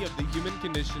depravity of the human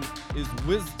condition, is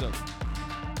wisdom,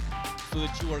 so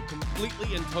that you are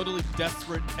completely and totally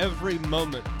desperate every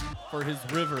moment for his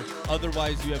river.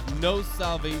 Otherwise, you have no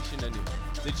salvation in you.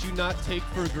 That you not take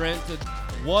for granted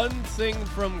one thing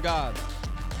from God.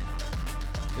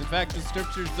 In fact, the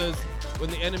scripture says, when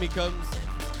the enemy comes,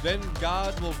 then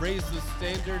God will raise the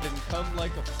standard and come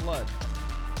like a flood.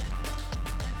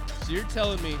 So you're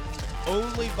telling me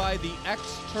only by the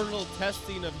external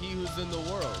testing of he who's in the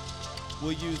world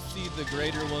will you see the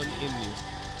greater one in you.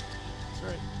 That's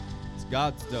right. It's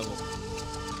God's devil.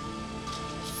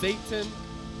 Satan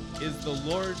is the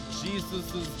Lord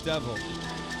Jesus' devil.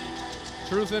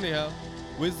 Truth anyhow.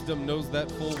 Wisdom knows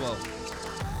that full well.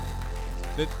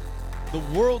 That the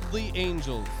worldly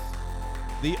angels,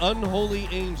 the unholy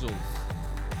angels,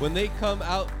 when they come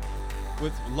out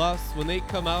with lust, when they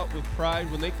come out with pride,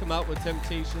 when they come out with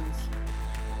temptations,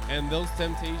 and those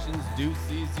temptations do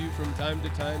seize you from time to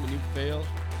time, and you fail,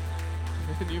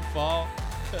 and you fall,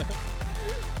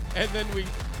 and then we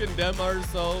condemn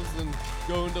ourselves and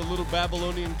go into little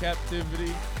Babylonian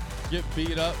captivity, get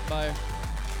beat up by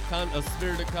a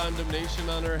spirit of condemnation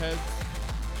on our heads.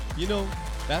 You know,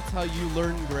 that's how you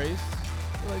learn grace.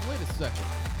 You're like, wait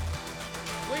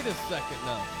a second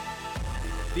now.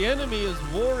 The enemy is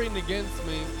warring against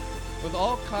me with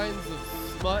all kinds of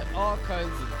smut, all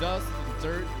kinds of dust and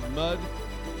dirt and mud,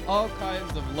 all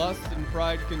kinds of lust and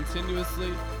pride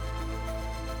continuously.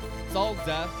 It's all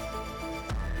death.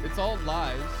 It's all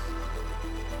lies.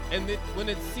 And when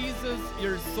it seizes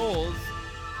your souls,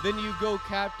 then you go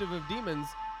captive of demons.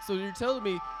 So you're telling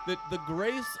me that the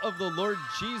grace of the Lord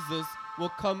Jesus will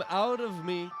come out of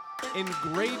me in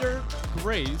greater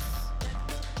grace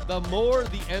the more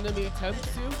the enemy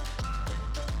tempts you.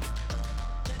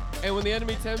 And when the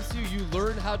enemy tempts you, you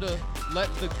learn how to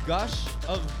let the gush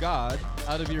of God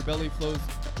out of your belly flows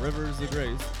rivers of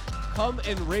grace. Come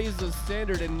and raise a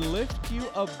standard and lift you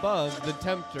above the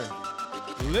tempter.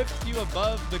 Lift you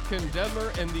above the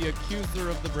condemner and the accuser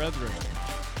of the brethren.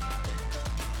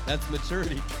 That's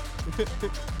maturity.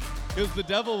 Because the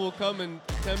devil will come and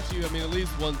tempt you, at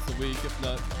least once a week, if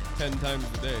not 10 times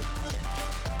a day,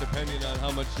 depending on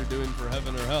how much you're doing for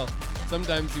heaven or hell.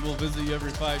 Sometimes he will visit you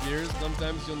every 5 years.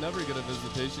 Sometimes you'll never get a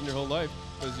visitation your whole life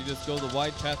because you just go the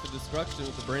wide path of destruction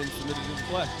with the brain submitted to the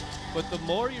flesh. But the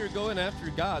more you're going after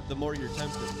God, the more you're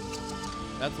tempted.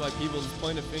 That's why people just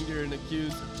point a finger and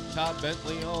accuse Todd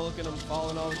Bentley. Oh, look at him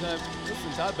falling all the time.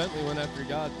 Listen, Todd Bentley went after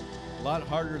God a lot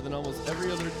harder than almost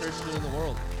every other Christian in the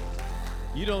world.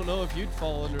 You don't know if you'd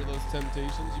fall under those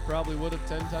temptations. You probably would have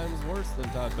 10 times worse than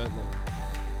Todd Bentley.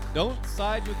 Don't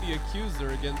side with the accuser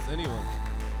against anyone.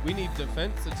 We need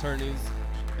defense attorneys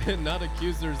and not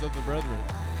accusers of the brethren.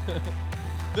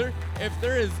 If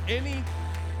there is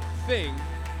anything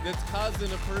that's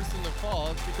causing a person to fall,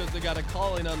 it's because they got a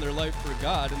calling on their life for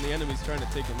God and the enemy's trying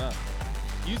to take them out.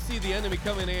 You see the enemy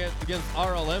coming against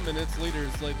RLM and its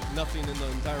leaders like nothing in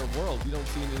the entire world. You don't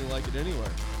see anything like it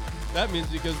anywhere. That means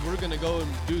because we're going to go and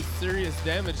do serious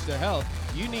damage to hell,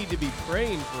 you need to be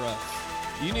praying for us.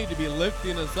 You need to be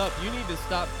lifting us up. You need to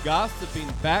stop gossiping,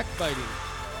 backbiting,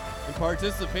 and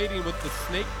participating with the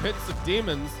snake pits of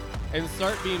demons and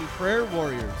start being prayer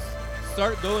warriors.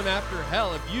 Start going after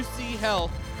hell. If you see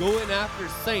hell going after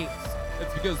saints,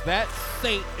 it's because that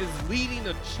saint is leading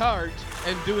a charge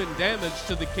and doing damage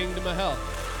to the kingdom of hell.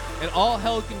 And all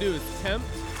hell can do is tempt,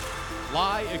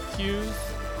 lie, accuse,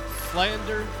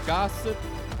 slander, gossip.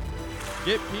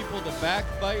 get people to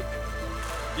backbite,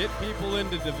 get people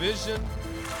into division,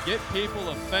 get people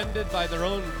offended by their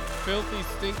own filthy,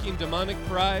 stinking, demonic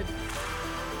pride,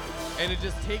 and it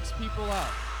just takes people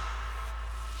out.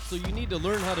 So you need to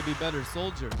learn how to be better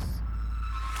soldiers.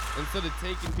 Instead of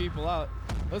taking people out,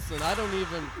 listen, I don't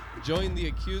even join the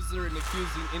accuser in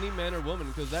accusing any man or woman,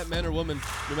 because that man or woman,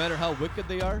 no matter how wicked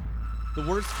they are, the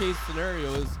worst case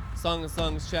scenario is Song of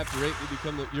Songs chapter 8, they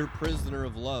become your prisoner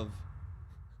of love.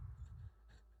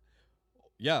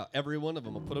 Yeah, every one of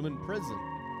them. I'll put them in prison.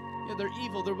 Yeah, they're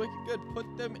evil, they're wicked, good.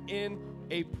 Put them in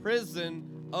a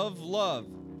prison of love.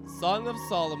 Song of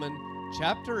Solomon,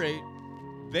 chapter 8,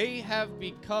 they have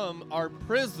become our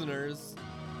prisoners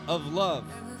of love.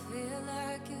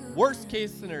 Worst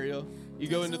case scenario, you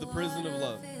go into the prison of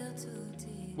love,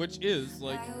 which is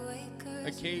like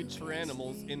a cage for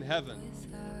animals in heaven.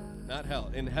 Not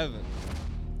hell, in heaven.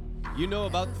 You know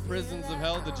about the prisons of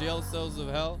hell, the jail cells of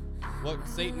hell? What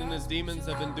Satan and his demons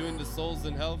have been doing to souls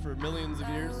in hell for millions of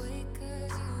years?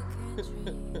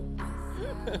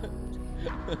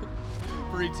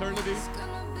 For eternity?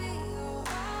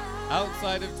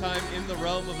 Outside of time, in the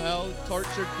realm of hell,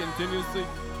 tortured continuously.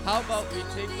 How about we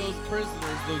take those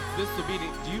prisoners, those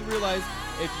disobedient? Do you realize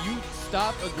if you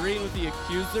stop agreeing with the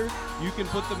accuser, you can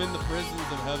put them in the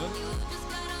prisons of heaven?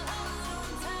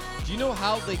 Do you know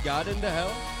how they got into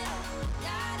hell?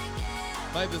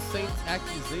 By the saints'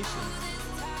 accusations.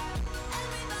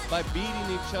 By beating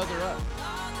each other up.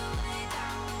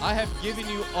 I have given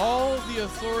you all the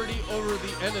authority over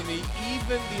the enemy,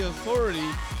 even the authority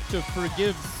to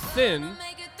forgive sin.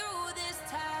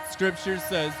 Scripture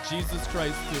says Jesus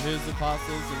Christ to his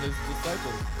apostles and his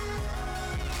disciples.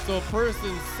 So a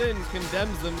person's sin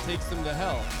condemns them, takes them to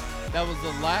hell. That was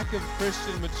a lack of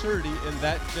Christian maturity in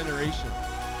that generation.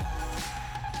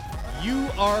 You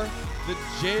are the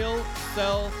jail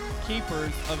cell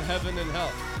keepers of heaven and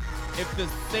hell. If the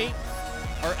saints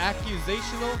are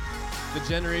accusational, the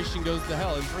generation goes to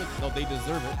hell in prison. No, they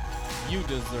deserve it. You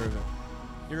deserve it.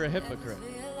 You're a hypocrite.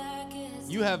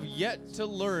 You have yet to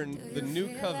learn the new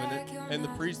covenant and the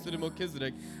priesthood of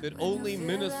Melchizedek that only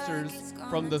ministers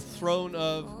from the throne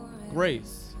of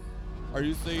grace. Are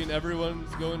you saying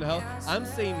everyone's going to hell? I'm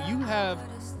saying you have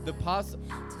the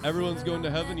everyone's going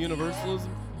to heaven, universalism.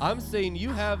 I'm saying you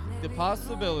have the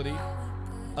possibility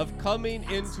of coming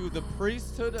into the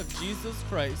priesthood of Jesus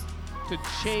Christ to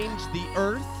change the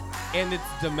earth and its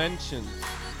dimensions.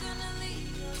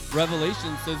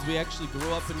 Revelation says we actually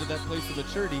grow up into that place of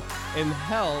maturity, and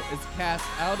hell is cast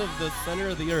out of the center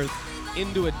of the earth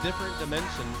into a different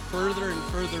dimension, further and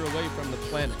further away from the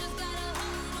planet.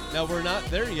 Now, we're not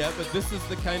there yet, but this is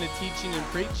the kind of teaching and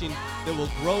preaching that will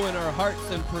grow in our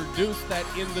hearts and produce that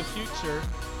in the future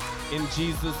in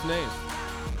Jesus' name.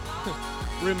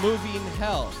 Removing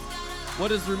hell.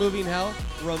 What is removing hell?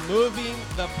 Removing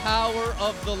the power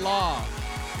of the law.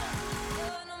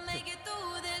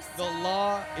 The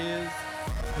law is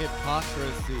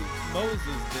hypocrisy.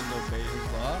 Moses didn't obey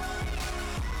his law,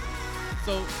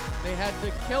 so they had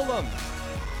to kill him.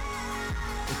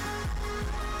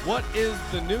 What is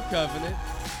the new covenant?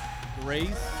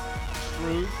 Grace,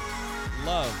 truth,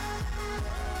 love.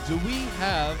 Do we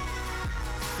have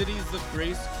cities of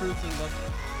grace, truth, and love?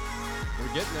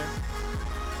 We're getting there.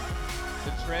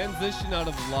 The transition out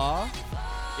of law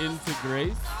into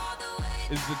grace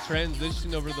is the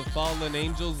transition over the fallen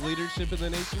angels' leadership in the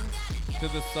nations to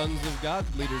the sons of God's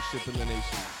leadership in the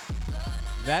nations.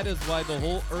 That is why the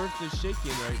whole earth is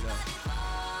shaking right now.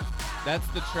 That's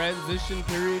the transition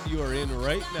period you are in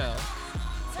right now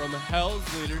from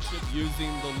hell's leadership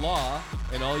using the law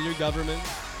and all your governments.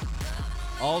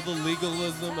 All the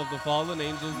legalism of the fallen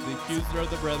angels, the accuser of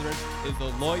the brethren, is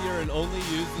a lawyer and only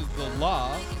uses the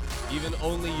law, even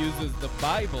only uses the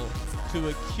Bible to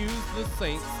accuse the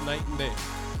saints night and day.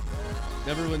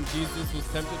 Remember when Jesus was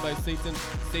tempted by Satan?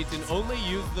 Satan only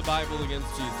used the Bible against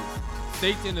Jesus.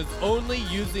 Satan is only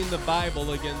using the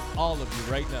Bible against all of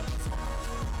you right now.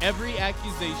 Every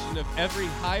accusation of every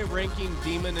high-ranking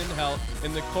demon in hell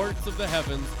in the courts of the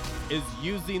heavens is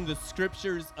using the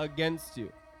scriptures against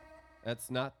you.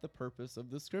 That's not the purpose of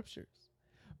the scriptures.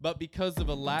 But because of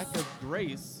a lack of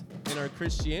grace in our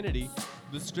Christianity,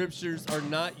 the scriptures are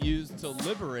not used to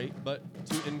liberate, but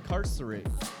to incarcerate.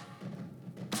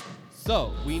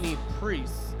 So, we need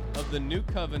priests of the new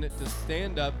covenant to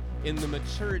stand up in the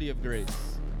maturity of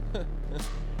grace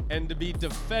and to be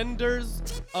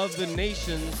defenders of the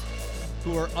nations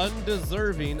who are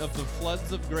undeserving of the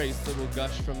floods of grace that will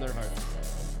gush from their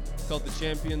hearts. called the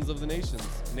champions of the nations.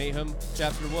 Nahum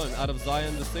chapter 1, out of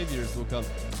Zion the saviors will come.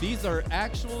 These are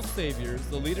actual saviors,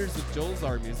 the leaders of Joel's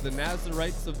armies, the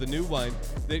Nazarites of the new wine,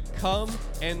 that come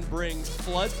and bring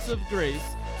floods of grace,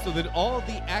 so that all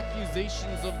the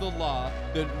accusations of the law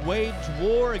that wage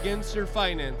war against your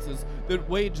finances, that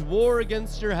wage war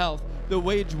against your health, that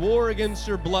wage war against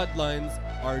your bloodlines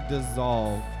are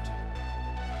dissolved.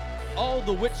 All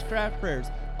the witchcraft prayers,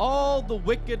 all the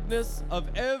wickedness of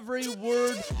every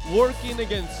word working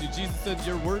against you. Jesus said,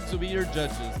 your words will be your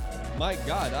judges. My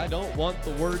God, I don't want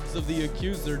the words of the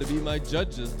accuser to be my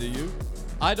judges, do you?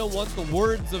 I don't want the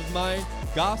words of my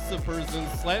gossipers and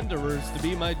slanderers to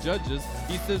be my judges.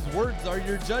 He says words are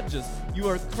your judges. You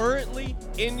are currently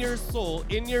in your soul,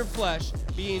 in your flesh,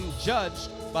 being judged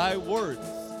by words.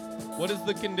 What is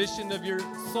the condition of your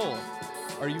soul?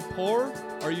 Are you poor?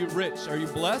 Are you rich? Are you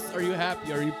blessed? Are you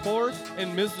happy? Are you poor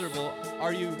and miserable?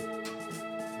 Are you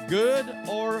good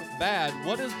or bad?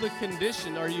 What is the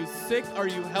condition? Are you sick? Are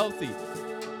you healthy?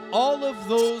 All of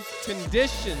those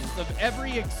conditions of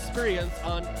every experience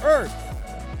on earth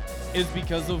is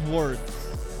because of words.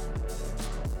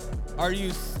 Are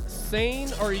you sane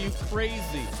or are you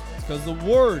crazy? It's because of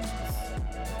words.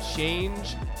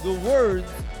 Change the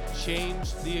words,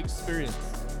 change the experience.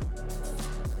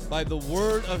 By the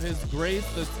word of his grace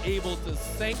that's able to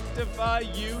sanctify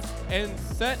you and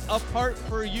set apart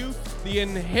for you the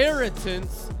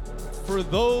inheritance for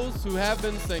those who have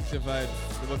been sanctified,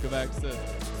 the book of Acts says.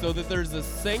 So that there's a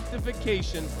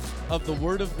sanctification of the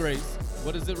word of grace.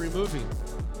 What is it removing?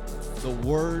 The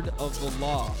word of the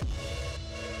law.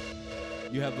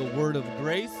 You have the word of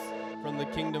grace from the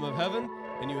kingdom of heaven,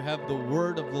 and you have the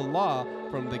word of the law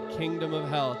from the kingdom of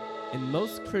hell. And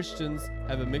most Christians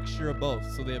have a mixture of both.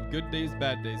 So they have good days,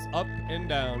 bad days, up and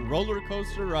down, roller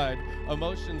coaster ride,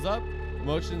 emotions up,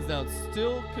 emotions down,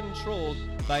 still controlled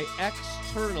by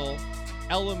external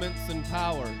elements and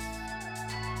powers.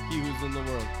 He who's in the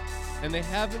world. And they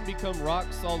haven't become rock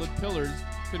solid pillars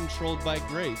controlled by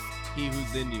grace. He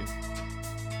who's in you.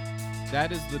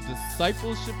 That is the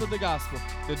discipleship of the gospel,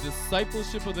 the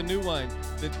discipleship of the new wine,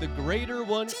 that the greater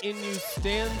one in you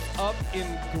stands up in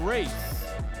grace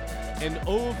and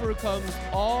overcomes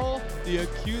all the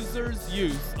accuser's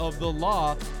use of the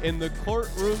law in the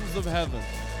courtrooms of heaven.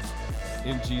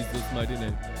 In Jesus' mighty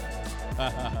name.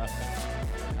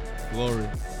 Glory.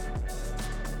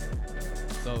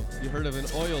 So, you heard of an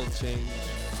oil change.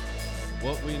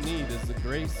 What we need is a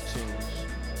grace change.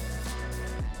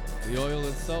 The oil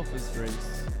itself is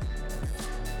grace.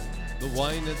 The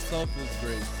wine itself is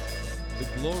grace.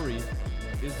 The glory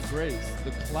is grace.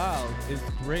 The cloud is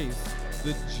grace.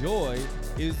 The joy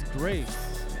is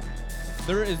grace.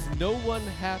 There is no one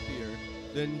happier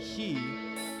than he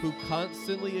who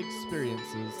constantly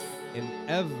experiences an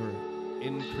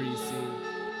ever-increasing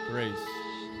grace.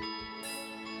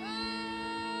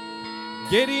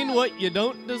 Getting what you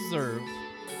don't deserve,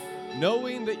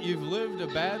 knowing that you've lived a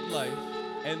bad life,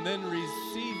 and then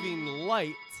receiving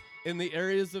light in the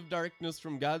areas of darkness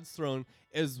from God's throne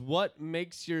is what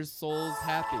makes your souls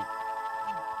happy.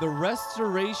 The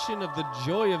restoration of the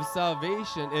joy of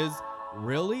salvation is,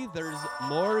 really? There's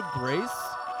more grace?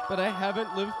 But I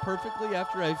haven't lived perfectly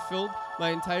after I filled my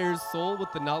entire soul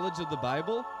with the knowledge of the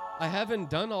Bible? I haven't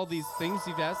done all these things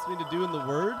you've asked me to do in the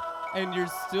Word? And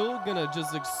you're still gonna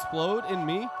just explode in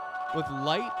me with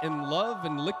light and love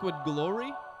and liquid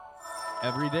glory?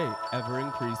 Every day, ever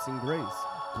increasing grace.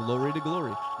 Glory to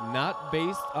glory. Not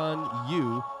based on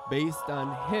you, based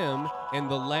on him and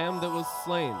the lamb that was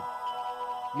slain.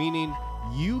 Meaning,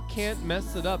 you can't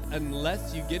mess it up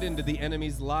unless you get into the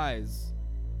enemy's lies.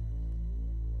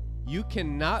 You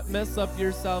cannot mess up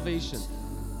your salvation.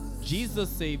 Jesus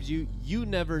saved you. You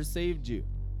never saved you.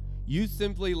 You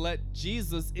simply let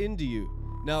Jesus into you.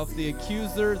 Now, if the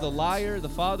accuser, the liar, the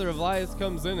father of lies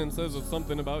comes in and says it's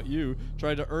something about you,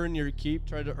 try to earn your keep,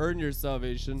 try to earn your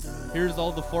salvation, here's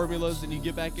all the formulas and you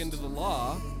get back into the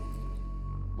law,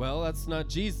 well, that's not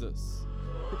Jesus.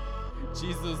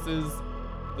 Jesus is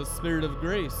the Spirit of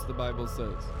grace, the Bible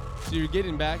says. So you're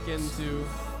getting back into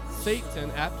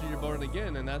Satan after you're born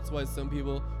again, and that's why some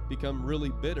people become really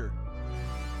bitter.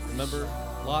 Remember,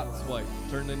 Lot's wife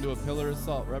turned into a pillar of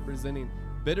salt, representing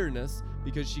bitterness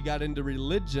because she got into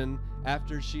religion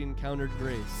after she encountered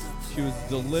grace. She was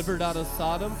delivered out of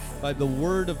Sodom by the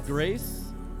word of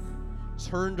grace,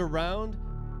 turned around,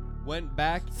 went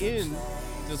back in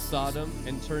to Sodom,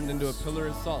 and turned into a pillar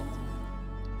of salt.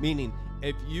 Meaning,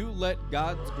 if you let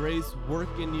God's grace work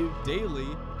in you daily,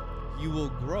 you will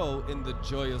grow in the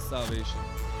joy of salvation.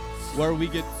 Where we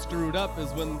get screwed up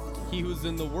is when he who's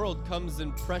in the world comes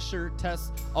and pressure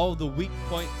tests all the weak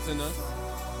points in us.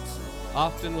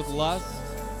 often with lust,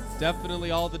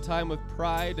 definitely all the time with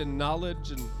pride and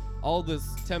knowledge and all this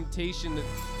temptation that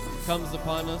comes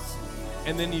upon us.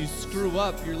 And then you screw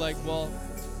up, you're like, well,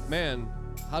 man,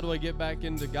 how do I get back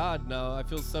into God now? I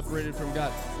feel separated from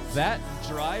God. That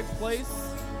dry place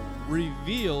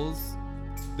reveals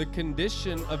the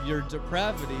condition of your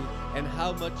depravity and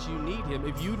how much you need him.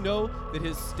 If you know that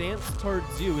his stance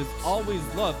towards you is always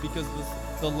love because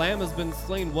the lamb has been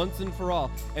slain once and for all,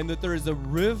 and that there is a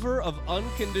river of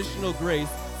unconditional grace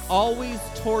always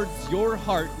towards your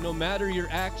heart, no matter your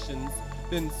actions,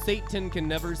 then Satan can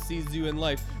never seize you in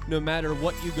life, no matter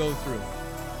what you go through.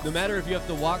 No matter if you have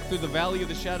to walk through the valley of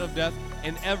the shadow of death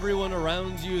and everyone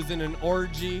around you is in an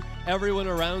orgy, everyone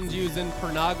around you is in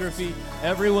pornography,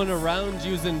 everyone around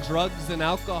you is in drugs and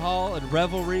alcohol and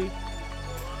revelry.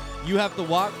 You have to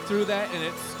walk through that and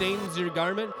it stains your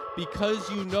garment because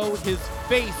you know his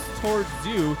face towards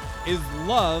you is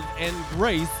love and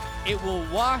grace. It will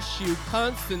wash you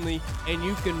constantly and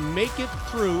you can make it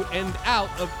through and out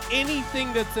of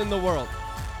anything that's in the world.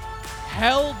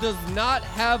 Hell does not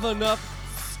have enough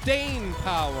stain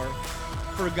power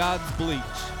for God's bleach.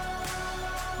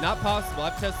 Not possible.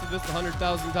 I've tested this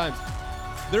 100,000 times.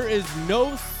 There is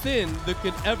no sin that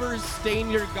could ever stain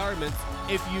your garments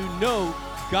if you know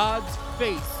God's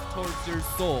face towards your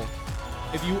soul.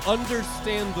 If you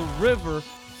understand the river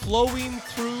flowing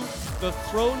through the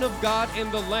throne of God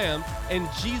and the Lamb, and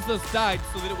Jesus died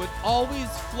so that it would always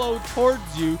flow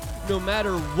towards you no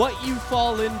matter what you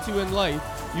fall into in life,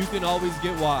 you can always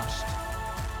get washed.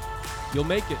 You'll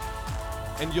make it.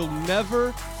 And you'll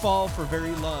never fall for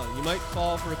very long. You might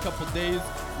fall for a couple days.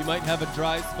 You might have a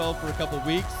dry spell for a couple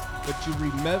weeks. But you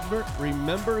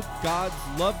remember God's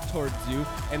love towards you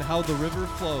and how the river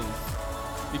flows.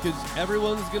 Because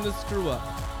everyone's going to screw up.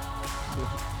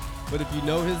 But if you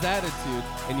know his attitude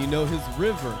and you know his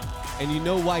river and you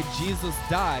know why Jesus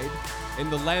died and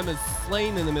the Lamb is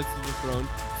slain in the midst of the throne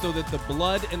so that the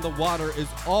blood and the water is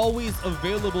always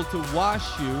available to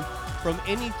wash you from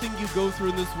anything you go through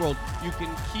in this world, you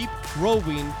can keep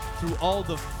growing through all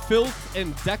the filth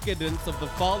and decadence of the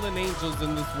fallen angels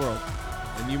in this world.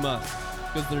 And you must,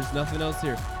 because there's nothing else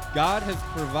here. God has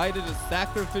provided a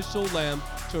sacrificial lamb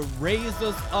to raise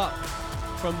us up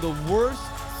from the worst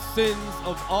sins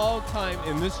of all time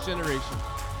in this generation.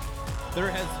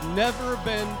 There has never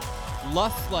been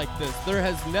lust like this. There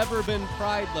has never been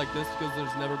pride like this because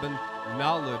there's never been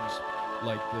knowledge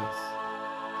like this.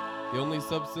 The only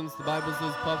substance the Bible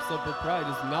says puffs up with pride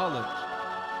is knowledge.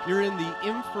 You're in the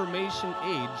information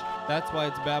age. That's why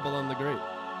it's Babylon the Great.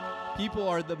 People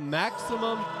are the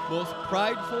maximum, most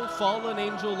prideful, fallen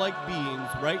angel-like beings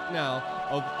right now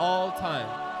of all time.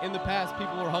 In the past,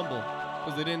 people were humble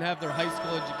because they didn't have their high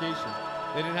school education.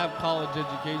 They didn't have college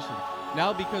education.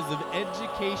 Now, because of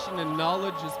education and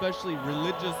knowledge, especially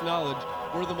religious knowledge,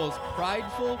 we're the most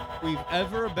prideful we've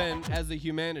ever been as a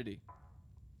humanity.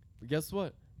 But guess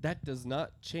what? That does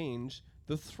not change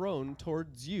the throne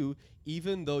towards you,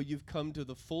 even though you've come to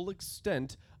the full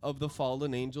extent of the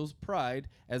fallen angel's pride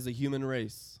as a human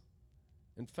race.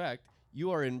 In fact,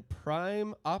 you are in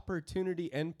prime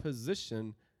opportunity and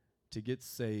position to get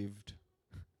saved.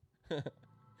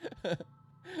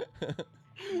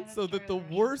 So that the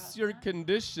worse your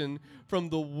condition from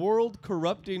the world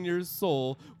corrupting your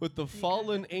soul with the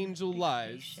fallen angel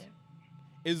lies,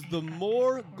 is the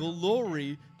more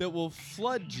glory that will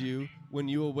flood you when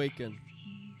you awaken.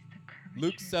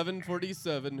 Luke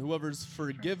 7:47, whoever's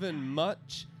forgiven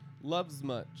much loves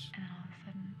much.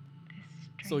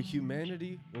 So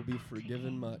humanity will be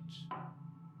forgiven much.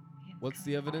 What's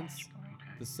the evidence?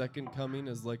 The second coming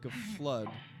is like a flood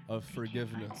of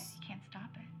forgiveness.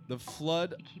 The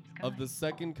flood of the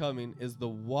second coming is the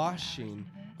washing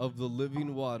of the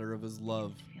living water of his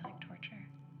love.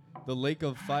 The lake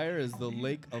of fire is the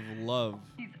lake of love.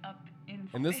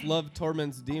 And this love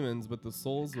torments demons, but the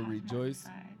souls will rejoice.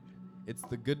 It's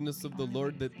the goodness of the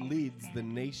Lord that leads the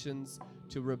nations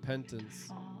to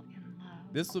repentance.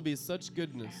 This will be such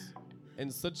goodness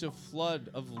and such a flood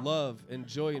of love and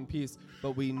joy and peace,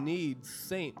 but we need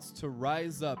saints to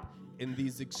rise up in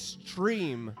these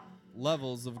extreme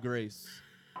levels of grace.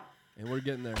 And we're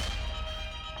getting there.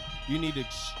 You need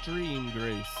extreme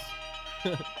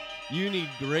grace. You need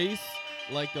grace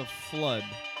like a flood.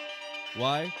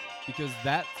 Why? Because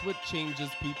that's what changes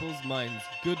people's minds.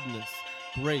 Goodness,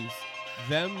 grace,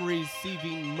 them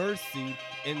receiving mercy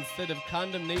instead of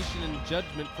condemnation and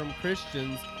judgment from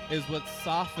Christians is what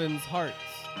softens hearts.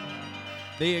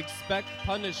 They expect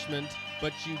punishment,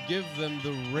 but you give them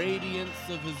the radiance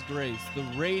of his grace, the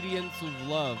radiance of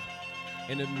love,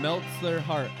 and it melts their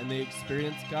heart, and they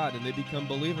experience God, and they become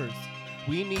believers.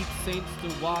 We need saints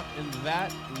to walk in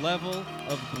that level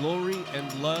of glory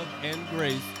and love and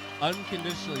grace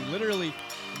unconditionally. Literally,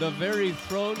 the very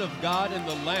throne of God and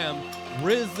the Lamb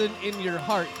risen in your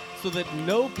heart so that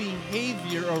no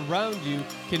behavior around you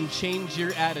can change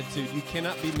your attitude. You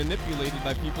cannot be manipulated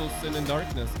by people's sin and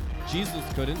darkness. Jesus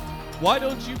couldn't. Why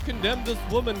don't you condemn this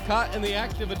woman caught in the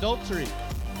act of adultery?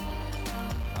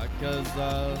 Because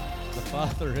the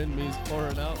Father in me is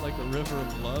pouring out like a river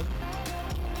of love.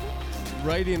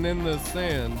 Writing in the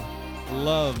sand,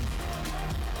 love.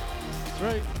 That's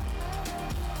right.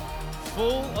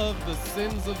 Full of the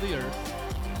sins of the earth,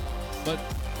 but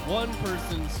one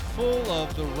person's full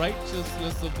of the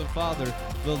righteousness of the Father,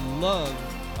 the love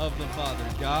of the Father.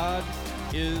 God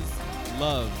is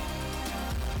love.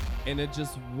 And it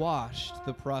just washed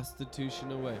the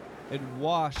prostitution away. It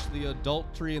washed the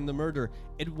adultery and the murder.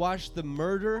 It washed the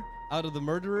murder out of the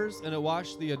murderers, and it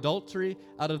washed the adultery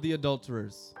out of the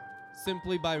adulterers.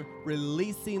 Simply by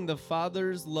releasing the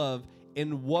Father's love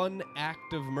in one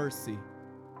act of mercy.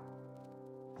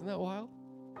 Isn't that wild?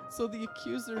 So the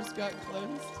accusers got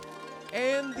cleansed,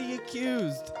 and the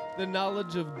accused. The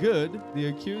knowledge of good, the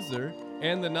accuser,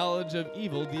 and the knowledge of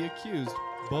evil, the accused.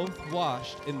 Both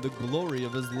washed in the glory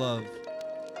of his love.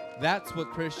 That's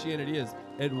what Christianity is.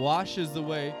 It washes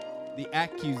away the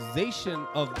accusation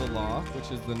of the law,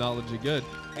 which is the knowledge of good,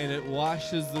 and it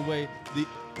washes away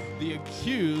the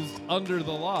accused under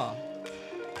the law,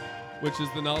 which is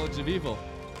the knowledge of evil.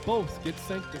 Both get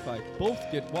sanctified. Both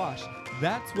get washed.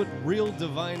 That's what real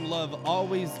divine love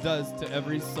always does to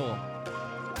every soul.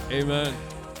 Amen.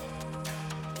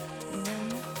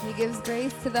 Amen. He gives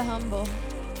grace to the humble.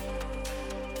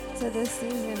 So this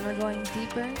season, we're going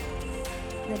deeper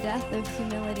in the depth of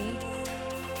humility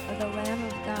of the Lamb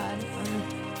of God on the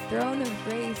throne of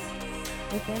grace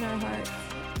within our hearts,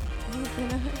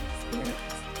 within our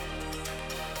spirits.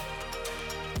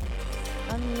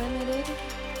 Unlimited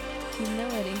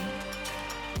humility.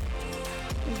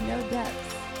 There's no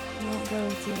depths you won't go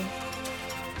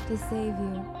to save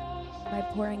you by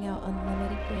pouring out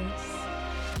unlimited grace.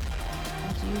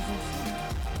 In Jesus' name.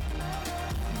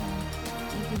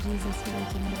 Thank you, Jesus, for your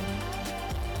humility.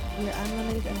 Your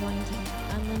unlimited anointing,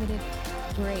 unlimited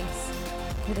grace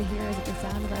for the hearers at the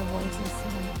sound of our voices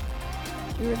tonight.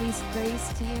 We release grace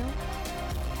to you.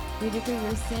 We decree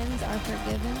your sins are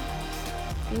forgiven.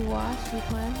 We wash, we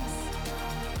cleanse.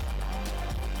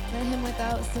 Let him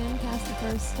without sin cast the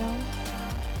first stone.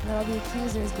 Let all the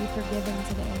accusers be forgiven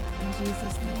today. In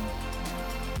Jesus' name.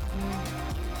 Amen.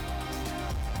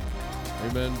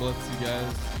 Amen. Bless you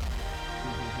guys.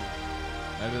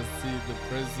 I just see the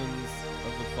prisons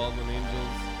of the fallen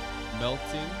angels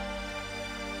melting.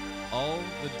 All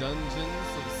the dungeons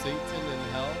of Satan and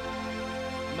hell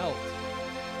melt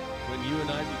when you and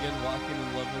I begin walking in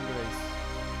love and grace.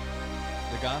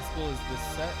 The gospel is to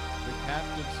set the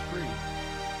captives free.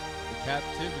 The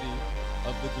captivity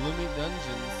of the gloomy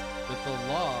dungeons that the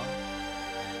law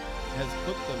has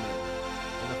put them in.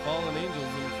 And the fallen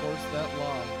angels enforce that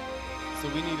law. So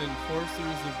we need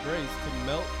enforcers of grace to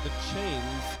melt the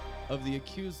chains of the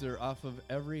accuser off of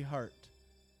every heart.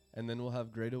 And then we'll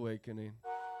have great awakening.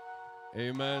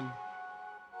 Amen.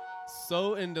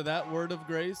 Sow into that word of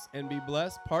grace and be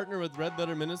blessed. Partner with Red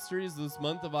Letter Ministries this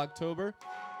month of October.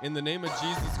 In the name of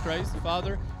Jesus Christ,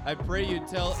 Father, I pray you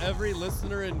tell every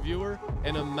listener and viewer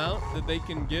an amount that they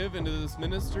can give into this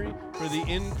ministry for the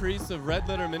increase of Red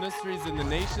Letter Ministries in the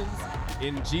nations.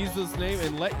 In Jesus' name,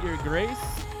 and let your grace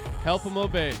help them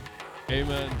obey.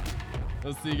 Amen.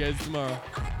 I'll see you guys tomorrow.